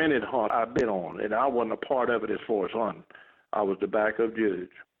gentleman-oriented hunts I've been on. And I wasn't a part of it as far as hunting. I was the backup judge.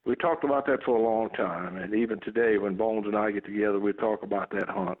 We talked about that for a long time. And even today, when Bones and I get together, we talk about that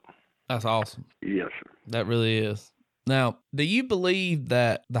hunt. That's awesome. Yes, sir. That really is. Now, do you believe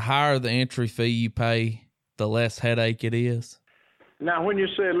that the higher the entry fee you pay, the less headache it is? Now, when you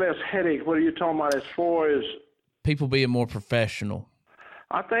say less headache, what are you talking about as far as people being more professional?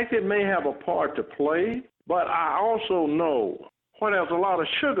 I think it may have a part to play, but I also know when there's a lot of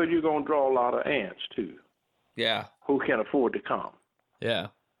sugar, you're going to draw a lot of ants, too. Yeah. Who can afford to come. Yeah.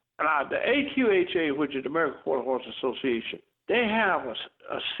 And the AQHA, which is the American Quarter Horse Association, they have a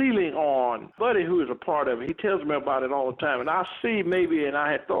ceiling on. Buddy, who is a part of it, he tells me about it all the time. And I see maybe, and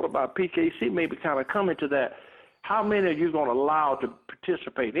I had thought about PKC maybe kind of coming to that, how many are you going to allow to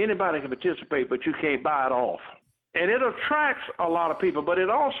participate? Anybody can participate, but you can't buy it off. And it attracts a lot of people, but it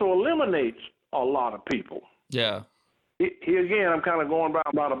also eliminates a lot of people. Yeah. Here again, I'm kind of going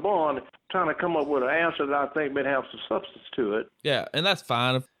by the bond, trying to come up with an answer that I think may have some substance to it. Yeah, and that's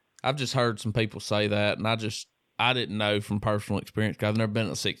fine. I've just heard some people say that, and I didn't know from personal experience because I've never been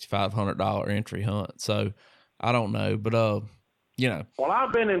at a $6,500 entry hunt, so I don't know. But, Well,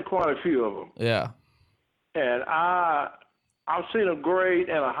 I've been in quite a few of them. Yeah. And I've seen a great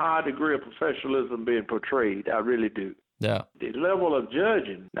and a high degree of professionalism being portrayed. I really do. Yeah. The level of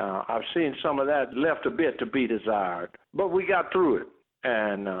judging, now, I've seen some of that left a bit to be desired, but we got through it.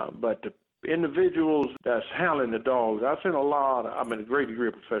 And but the individuals that's handling the dogs, I've seen a great degree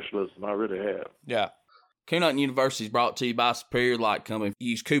of professionalism. I really have. Yeah. Coon Hunting University is brought to you by Superior Light Company.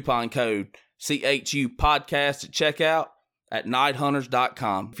 Use coupon code CHU Podcast at checkout at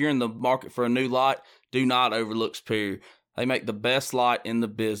nighthunters.com. If you're in the market for a new light, do not overlook Superior. They make the best light in the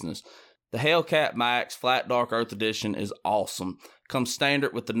business. The Hellcat Max Flat Dark Earth Edition is awesome. Comes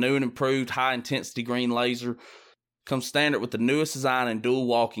standard with the new and improved high-intensity green laser. Comes standard with the newest design and dual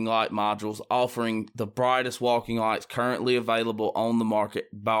walking light modules, offering the brightest walking lights currently available on the market,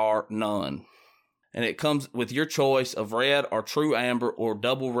 bar none. And it comes with your choice of red or true amber or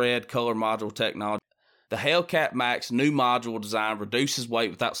double red color module technology. The Hellcat Max new module design reduces weight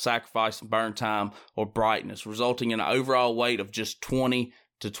without sacrificing burn time or brightness, resulting in an overall weight of just 20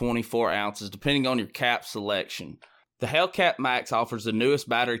 to 24 ounces, depending on your cap selection. The Hellcat Max offers the newest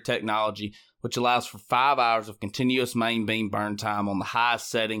battery technology, which allows for 5 hours of continuous main beam burn time on the highest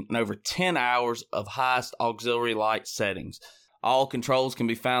setting and over 10 hours of highest auxiliary light settings. All controls can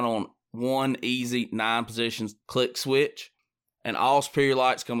be found on one easy 9-position click switch. And all Superior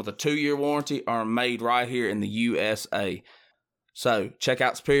lights come with a 2-year warranty, are made right here in the USA. So check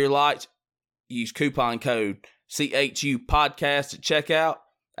out Superior Lights. Use coupon code CHU Podcast at checkout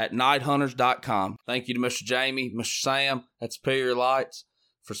at nighthunters.com. Thank you to Mr. Jamie, Mr. Sam at Superior Lights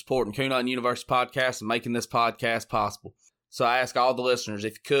for supporting Coon Hunting University Podcast and making this podcast possible. So I ask all the listeners,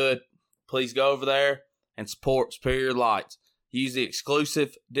 if you could, please go over there and support Superior Lights. Use the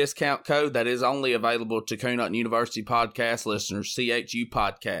exclusive discount code that is only available to Coon Hunting University podcast listeners, CHU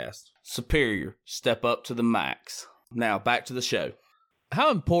Podcast. Superior, step up to the max. Now, back to the show.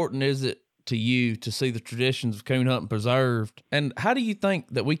 How important is it to you to see the traditions of coon hunting preserved, and how do you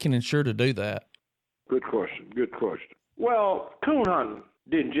think that we can ensure to do that? Good question. Well, coon hunting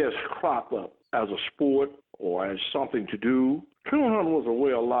didn't just crop up as a sport or as something to do. Coon hunting was a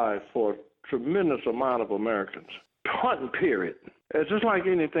way of life for a tremendous amount of Americans. Hunting, period. It's just like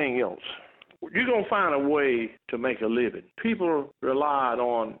anything else. You're going to find a way to make a living. People relied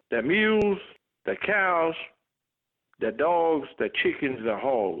on their mules, their cows, their dogs, their chickens, their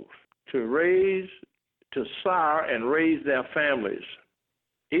hogs to sire and raise their families,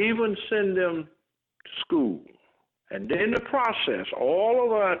 even send them to school. And in the process,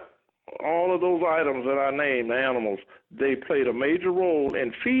 all of those items that I named, the animals, they played a major role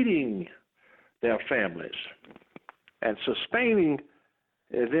in feeding their families and sustaining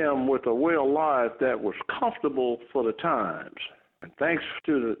them with a way of life that was comfortable for the times. And thanks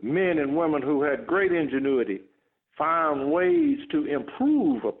to the men and women who had great ingenuity, found ways to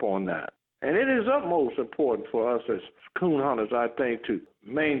improve upon that. And it is utmost important for us as coon hunters, I think, to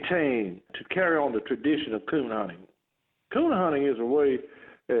maintain, to carry on the tradition of coon hunting. Coon hunting is a way,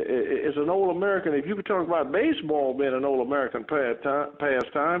 it's an old American, if you could talk about baseball being an old American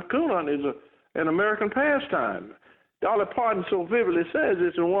pastime, coon hunting is an American pastime. Dolly Parton so vividly says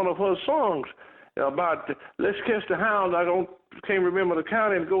this in one of her songs about let's catch the hounds. Can't remember the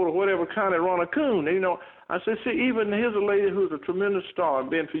county and go to whatever county and run a coon. You know, I said, see, even here's a lady who's a tremendous star and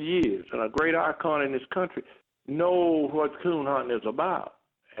been for years and a great icon in this country, know what coon hunting is about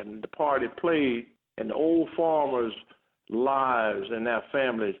and the part it played in the old farmers' lives and their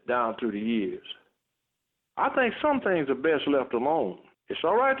families down through the years. I think some things are best left alone. It's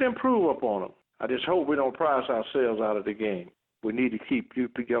all right to improve upon them. I just hope we don't price ourselves out of the game. We need to keep you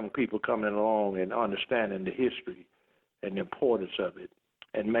young people coming along and understanding the history and the importance of it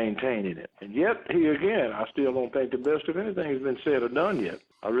and maintaining it. And yet, here again, I still don't think the best of anything has been said or done yet.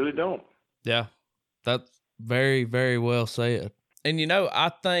 I really don't. Yeah, that's very, very well said. And,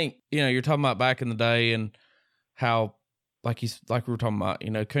 I think, you're talking about back in the day and how, like we were talking about,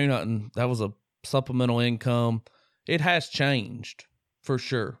 coon hunting, that was a supplemental income. It has changed for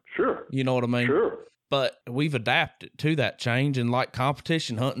sure. Sure. You know what I mean? Sure. But we've adapted to that change, and like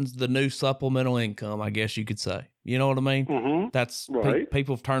competition hunting's the new supplemental income, I guess you could say. You know what I mean? Mm-hmm. That's right.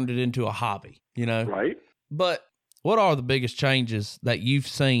 People have turned it into a hobby, Right. But what are the biggest changes that you've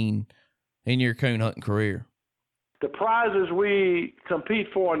seen in your coon hunting career? The prizes we compete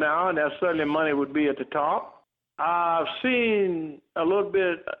for now, and that certainly money would be at the top. I've seen a little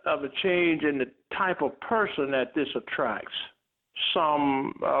bit of a change in the type of person that this attracts.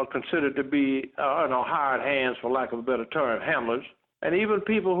 Some are considered to be hired hands, for lack of a better term, handlers, and even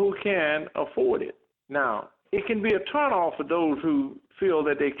people who can afford it. Now, it can be a turnoff for those who feel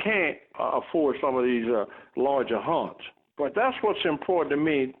that they can't afford some of these larger hunts. But that's what's important to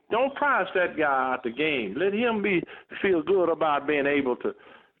me. Don't price that guy out the game. Let him feel good about being able to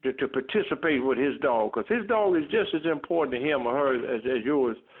participate with his dog, because his dog is just as important to him or her as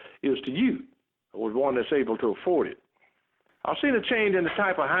yours is to you, with one that's able to afford it. I've seen a change in the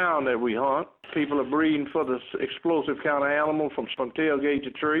type of hound that we hunt. People are breeding for the explosive kind of animal from tailgate to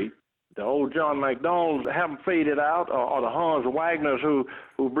tree. The old John McDonald's haven't faded out, or the Hans Wagners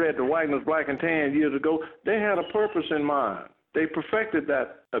who bred the Wagner's Black and Tan years ago. They had a purpose in mind. They perfected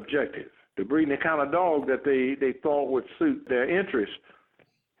that objective, to breed the kind of dog that they thought would suit their interests.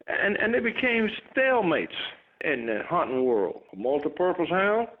 And they became stalemates in the hunting world. A multi-purpose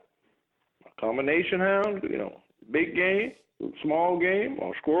hound, a combination hound, big game, small game,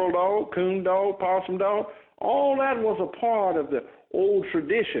 or squirrel dog, coon dog, possum dog. All that was a part of the old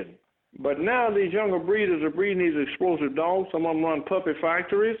tradition. But now these younger breeders are breeding these explosive dogs. Some of them run puppy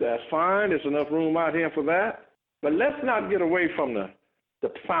factories. That's fine. There's enough room out here for that. But let's not get away from the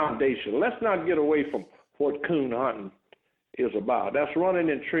foundation. Let's not get away from what coon hunting is about. That's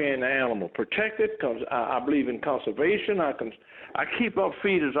running and training the animal. Protect it. I believe in conservation. I keep up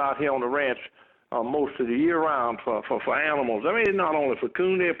feeders out here on the ranch most of the year round for animals. I mean, not only for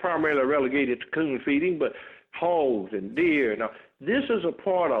coon, they're primarily relegated to coon feeding, but hogs and deer. Now, this is a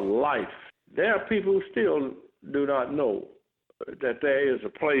part of life. There are people who still do not know that there is a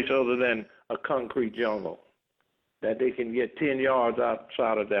place other than a concrete jungle, that they can get 10 yards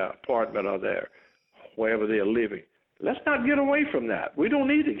outside of their apartment or wherever they're living. Let's not get away from that. We don't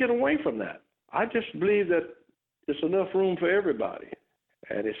need to get away from that. I just believe that there's enough room for everybody.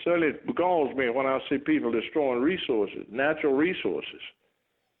 And it certainly galls me when I see people destroying resources, natural resources,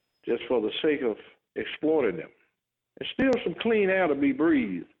 just for the sake of exploiting them. There's still some clean air to be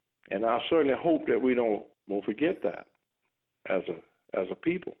breathed, and I certainly hope that we won't forget that as a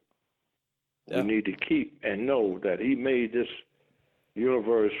people. Yeah. We need to keep and know that he made this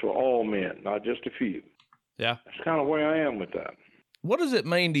universe for all men, not just a few. Yeah. That's kind of where I am with that. What does it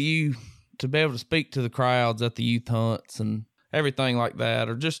mean to you to be able to speak to the crowds at the youth hunts and everything like that,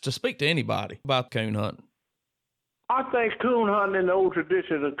 or just to speak to anybody about coon hunting? I think coon hunting in the old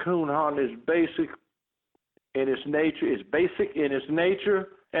tradition of coon hunting is basic in its nature. It's basic in its nature,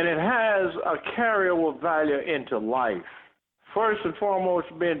 and it has a carryover value into life. First and foremost,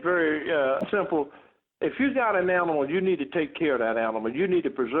 being very simple, If you got an animal, you need to take care of that animal. You need to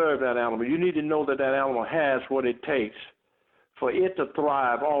preserve that animal. You need to know that that animal has what it takes for it to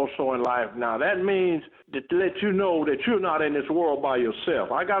thrive also in life. Now, that means to let you know that you're not in this world by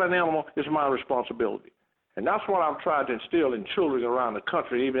yourself. I got an animal, it's my responsibility. And that's what I've tried to instill in children around the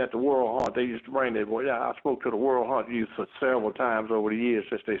country, even at the World Hunt. They used to bring that. Well, I spoke to the World Hunt youth for several times over the years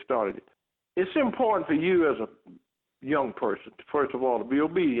since they started it. It's important for you as a young person, first of all, to be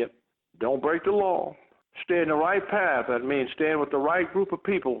obedient. Don't break the law. Stay in the right path. That means staying with the right group of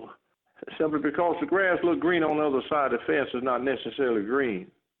people. Simply because the grass looks green on the other side of the fence is not necessarily green.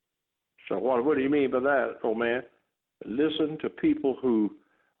 So what do you mean by that, old man? Listen to people who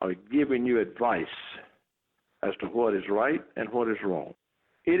are giving you advice as to what is right and what is wrong.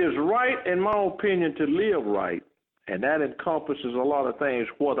 It is right, in my opinion, to live right, and that encompasses a lot of things.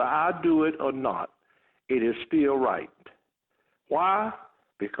 Whether I do it or not, it is still right. Why?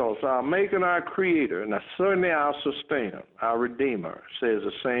 Because our Maker and our Creator, and certainly our Sustainer, our Redeemer, says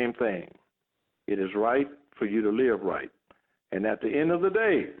the same thing. It is right for you to live right. And at the end of the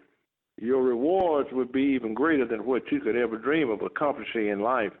day, your rewards would be even greater than what you could ever dream of accomplishing in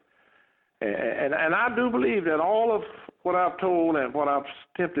life. And I do believe that all of what I've told and what I've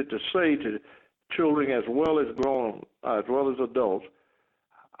attempted to say to children as well as grown, as well as adults,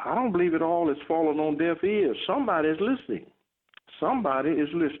 I don't believe it all is falling on deaf ears. Somebody is listening. Somebody is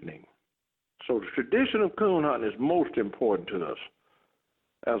listening. So the tradition of coon hunting is most important to us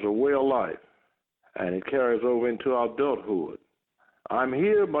as a way of life, and it carries over into our adulthood. I'm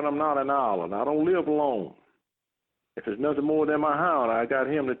here, but I'm not an island. I don't live alone. If there's nothing more than my hound, I got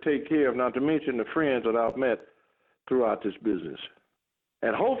him to take care of, not to mention the friends that I've met throughout this business.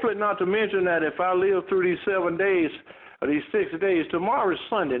 And hopefully not to mention that if I live through these 7 days, or these 6 days, tomorrow is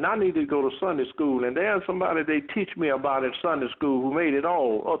Sunday, and I need to go to Sunday school, and there's somebody they teach me about in Sunday school who made it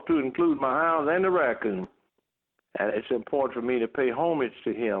all, up to include my hounds and the raccoon. And it's important for me to pay homage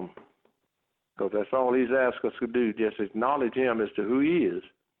to him, because that's all he's asked us to do, just acknowledge him as to who he is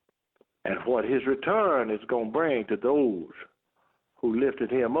and what his return is going to bring to those who lifted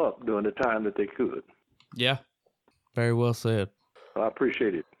him up during the time that they could. Yeah, very well said. I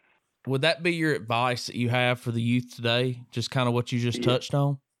appreciate it. Would that be your advice that you have for the youth today? Just kind of what you just touched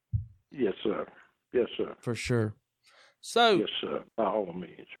on? Yes, sir. Yes, sir. For sure. So, yes, sir. By all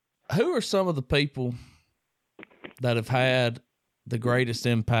means. Who are some of the people that have had the greatest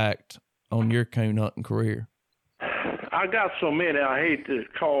impact on your coon hunting career? I got so many. I hate to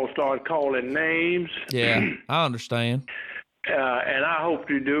start calling names. Yeah, I understand. And I hope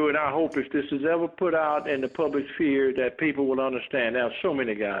you do, and I hope if this is ever put out in the public sphere that people will understand. There are so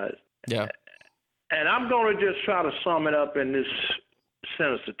many guys. Yeah. And I'm going to just try to sum it up in this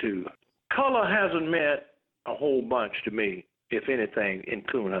sentence or two. Color hasn't meant a whole bunch to me, if anything, in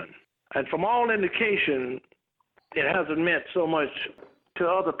coon hunting. And from all indication, it hasn't meant so much to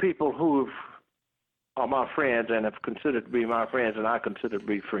other people who are my friends and have considered to be my friends, and I consider to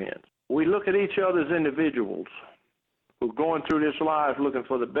be friends. We look at each other as individuals who are going through this life looking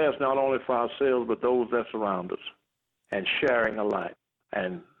for the best, not only for ourselves, but those that surround us, and sharing alike.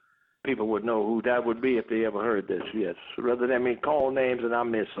 And people would know who that would be if they ever heard this, yes. Rather than me call names and I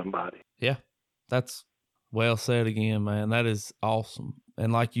miss somebody. Yeah, that's well said again, man. That is awesome.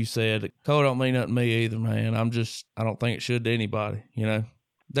 And like you said, color don't mean nothing to me either, man. I don't think it should to anybody, you know.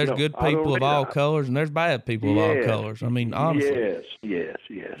 There's good people of all colors, and there's bad people of all colors. I mean, honestly. Yes.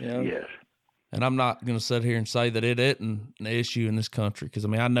 And I'm not going to sit here and say that it isn't an issue in this country, because, I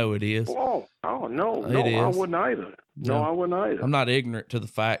mean, I know it is. Oh no, I wouldn't either. No, I wouldn't either. I'm not ignorant to the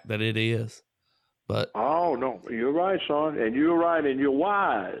fact that it is. But oh, no, you're right, son. And you're right, and you're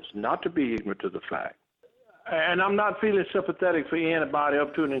wise not to be ignorant to the fact. And I'm not feeling sympathetic for anybody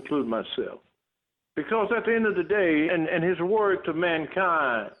up to and include myself. Because at the end of the day, and his word to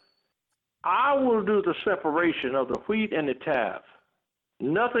mankind, I will do the separation of the wheat and the chaff.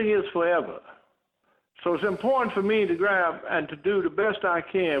 Nothing is forever. So it's important for me to grab and to do the best I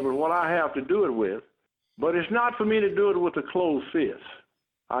can with what I have to do it with. But it's not for me to do it with a closed fist.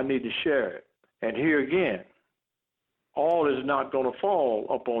 I need to share it. And here again, all is not going to fall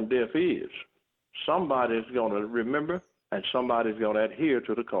upon deaf ears. Somebody's going to remember, and somebody's going to adhere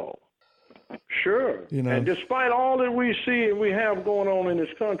to the call. Sure. You know. And despite all that we see and we have going on in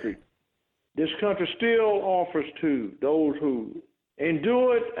this country still offers to those who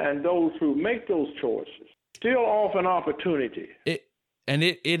endure it and those who make those choices, still offer an opportunity. It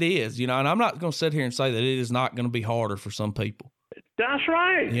is, you know, and I'm not going to sit here and say that it is not going to be harder for some people. That's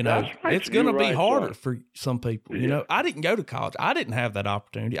right. You know, right. It's going to be harder son. for some people. You know, I didn't go to college. I didn't have that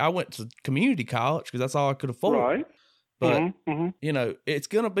opportunity. I went to community college because that's all I could afford. Right. But, you know, it's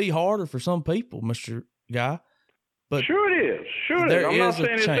going to be harder for some people, Mr. Guy. But sure it is. Sure it is. I'm not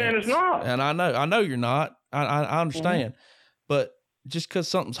saying it's not. And I know you're not. I understand. But just because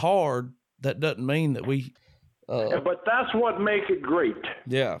something's hard, that doesn't mean that we... but that's what makes it great.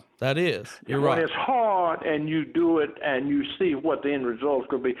 Yeah, that is. You're when right. It's hard and you do it and you see what the end result's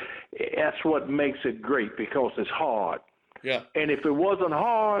going to be. That's what makes it great, because it's hard. Yeah. And if it wasn't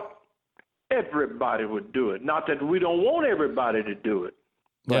hard, everybody would do it. Not that we don't want everybody to do it,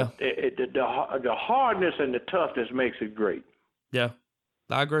 but the hardness and the toughness makes it great. Yeah,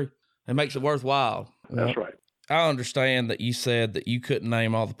 I agree. It makes it worthwhile. That's right. I understand that you said that you couldn't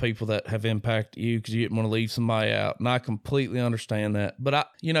name all the people that have impacted you because you didn't want to leave somebody out, and I completely understand that. But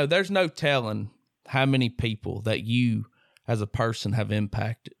there's no telling how many people that you as a person have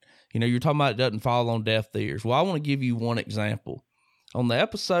impacted. You know, you're talking about it doesn't fall on deaf ears. Well, I want to give you one example. On the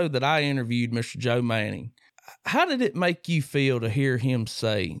episode that I interviewed Mr. Joe Manning, how did it make you feel to hear him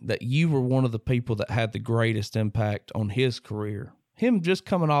say that you were one of the people that had the greatest impact on his career? Him just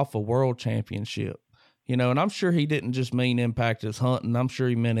coming off a world championship. You know, and I'm sure he didn't just mean impact as hunting. I'm sure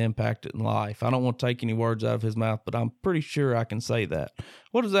he meant impact in life. I don't want to take any words out of his mouth, but I'm pretty sure I can say that.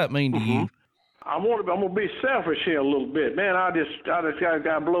 What does that mean to you? I'm gonna be selfish here a little bit, man. I just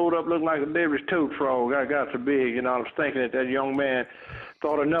got blowed up, looking like a Davis toad frog. I got so big, you know. I was thinking that young man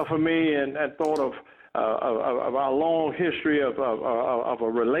thought enough of me and thought of our long history of a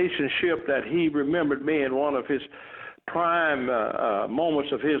relationship that he remembered being one of his prime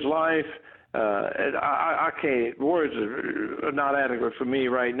moments of his life. And I can't, words are not adequate for me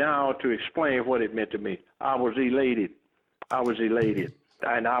right now to explain what it meant to me. I was elated.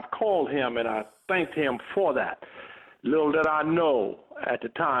 And I've called him and I thanked him for that. Little did I know at the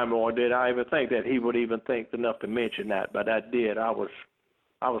time, or did I even think that he would even think enough to mention that, but I did. I was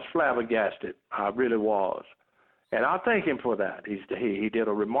flabbergasted. I really was. And I thank him for that. He did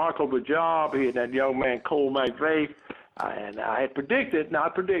a remarkable job. He and that young man, Cole McVeigh, and I had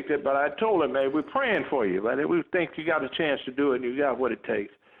not predicted, but I told him, man, we're praying for you. But we think you got a chance to do it, and you got what it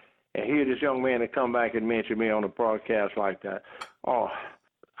takes. And here this young man to come back and mention me on a broadcast like that. Oh,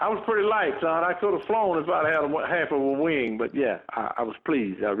 I was pretty light, son. I could have flown if I'd had half of a wing. But, yeah, I was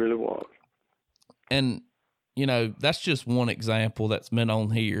pleased. I really was. And, you know, that's just one example that's been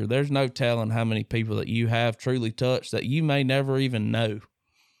on here. There's no telling how many people that you have truly touched that you may never even know,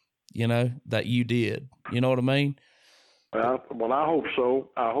 you know, that you did. You know what I mean? Well, I hope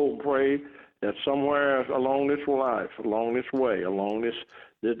so. I hope, pray that somewhere along this life, along this way, along this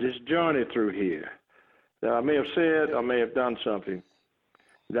journey through here, that I may have said, I may have done something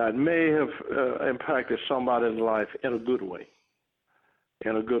that may have impacted somebody's life in a good way.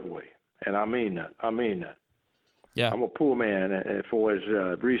 In a good way. And I mean that. Yeah. I'm a poor man as far as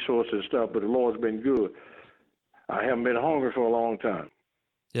resources and stuff, but the Lord's been good. I haven't been hungry for a long time.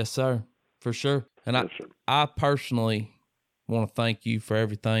 Yes, sir. For sure. And I personally want to thank you for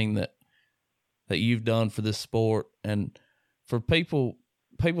everything that you've done for this sport, and for people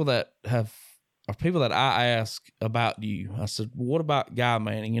that I ask about you. I said, what about Guy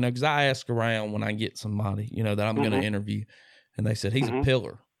Manning? You know, because I ask around when I get somebody, you know, that I'm going to interview, and they said he's a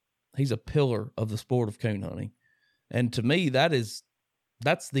pillar. He's a pillar of the sport of coon hunting, and to me, that's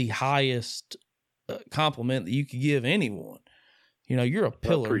the highest compliment that you could give anyone. You know, you're a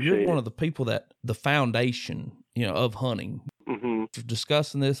pillar. You're one of the people that the foundation, you know, of hunting. For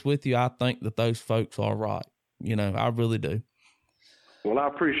discussing this with you, I think that those folks are right. You know, I really do. Well, I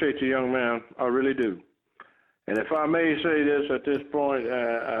appreciate you, young man. I really do. And if I may say this at this point,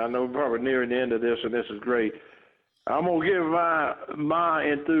 I know we're probably nearing the end of this, and this is great. I'm going to give my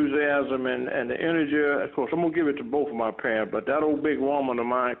enthusiasm and the energy. Of course, I'm going to give it to both of my parents, but that old big woman of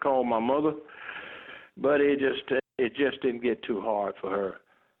mine called my mother, but it just didn't get too hard for her,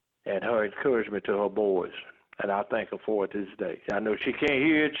 and her encouragement to her boys. And I thank her for it this day. I know she can't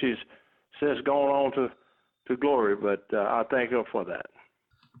hear it. She's since gone on to glory, but I thank her for that.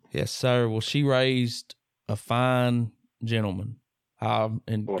 Yes, sir. Well, she raised a fine gentleman. I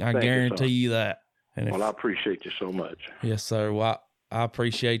guarantee you that. And I appreciate you so much. Yes, sir. Well, I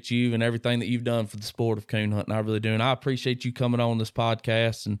appreciate you and everything that you've done for the sport of coon hunting. I really do. And I appreciate you coming on this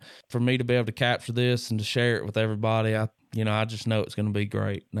podcast, and for me to be able to capture this and to share it with everybody. I I just know it's going to be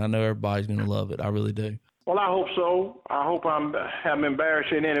great, and I know everybody's going to love it. I really do. Well, I hope so. I hope I haven't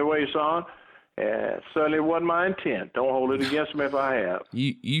embarrassed you in any way, son. Certainly wasn't my intent. Don't hold it against me if I have.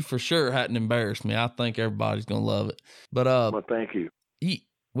 You for sure hadn't embarrassed me. I think everybody's going to love it. But well, thank you. We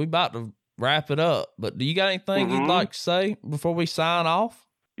about to wrap it up, but do you got anything you'd like to say before we sign off?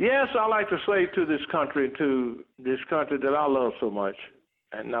 Yes, I'd like to say to this country that I love so much,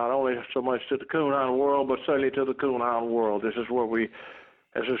 and not only so much to the coonhound world, but certainly to the coonhound world. This is where we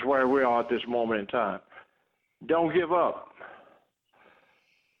are at this moment in time. Don't give up.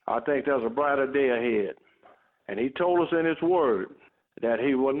 I think there's a brighter day ahead. And he told us in his word that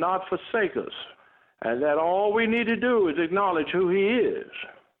he will not forsake us, and that all we need to do is acknowledge who he is,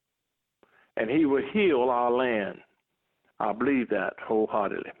 and he will heal our land. I believe that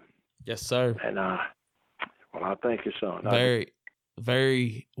wholeheartedly. Yes, sir. And I thank you, son. Very,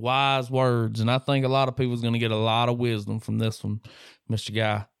 very wise words, and I think a lot of people's going to get a lot of wisdom from this one, Mr.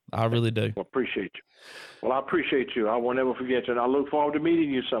 Guy. I really do. Well, appreciate you. Well, I appreciate you. I will never forget you, and I look forward to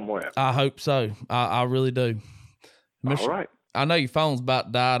meeting you somewhere. I hope so. I really do. All right. I know your phone's about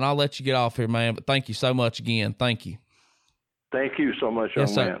to die, and I'll let you get off here, man, but thank you so much again. Thank you. Thank you so much,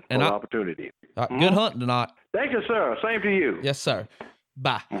 young man, for the opportunity. Good hunting tonight. Thank you, sir. Same to you. Yes, sir.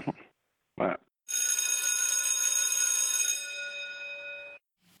 Bye. All right.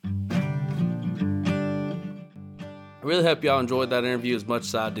 I really hope y'all enjoyed that interview as much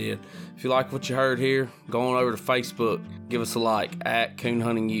as I did. If you like what you heard here, go on over to Facebook, give us a like at Coon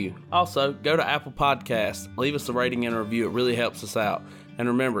Hunting U. Also, go to Apple Podcasts, leave us a rating and a review. It really helps us out. And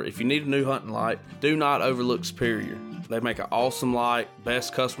remember, if you need a new hunting light, do not overlook Superior. They make an awesome light,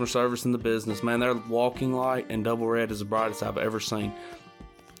 best customer service in the business. Man, their walking light and double red is the brightest I've ever seen.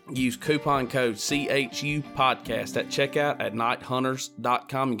 Use coupon code CHU podcast at checkout at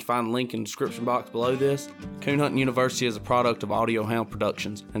nighthunters.com. You can find the link in the description box below this. Coon Hunting University is a product of Audio Hound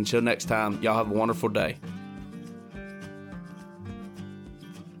Productions. Until next time, y'all have a wonderful day.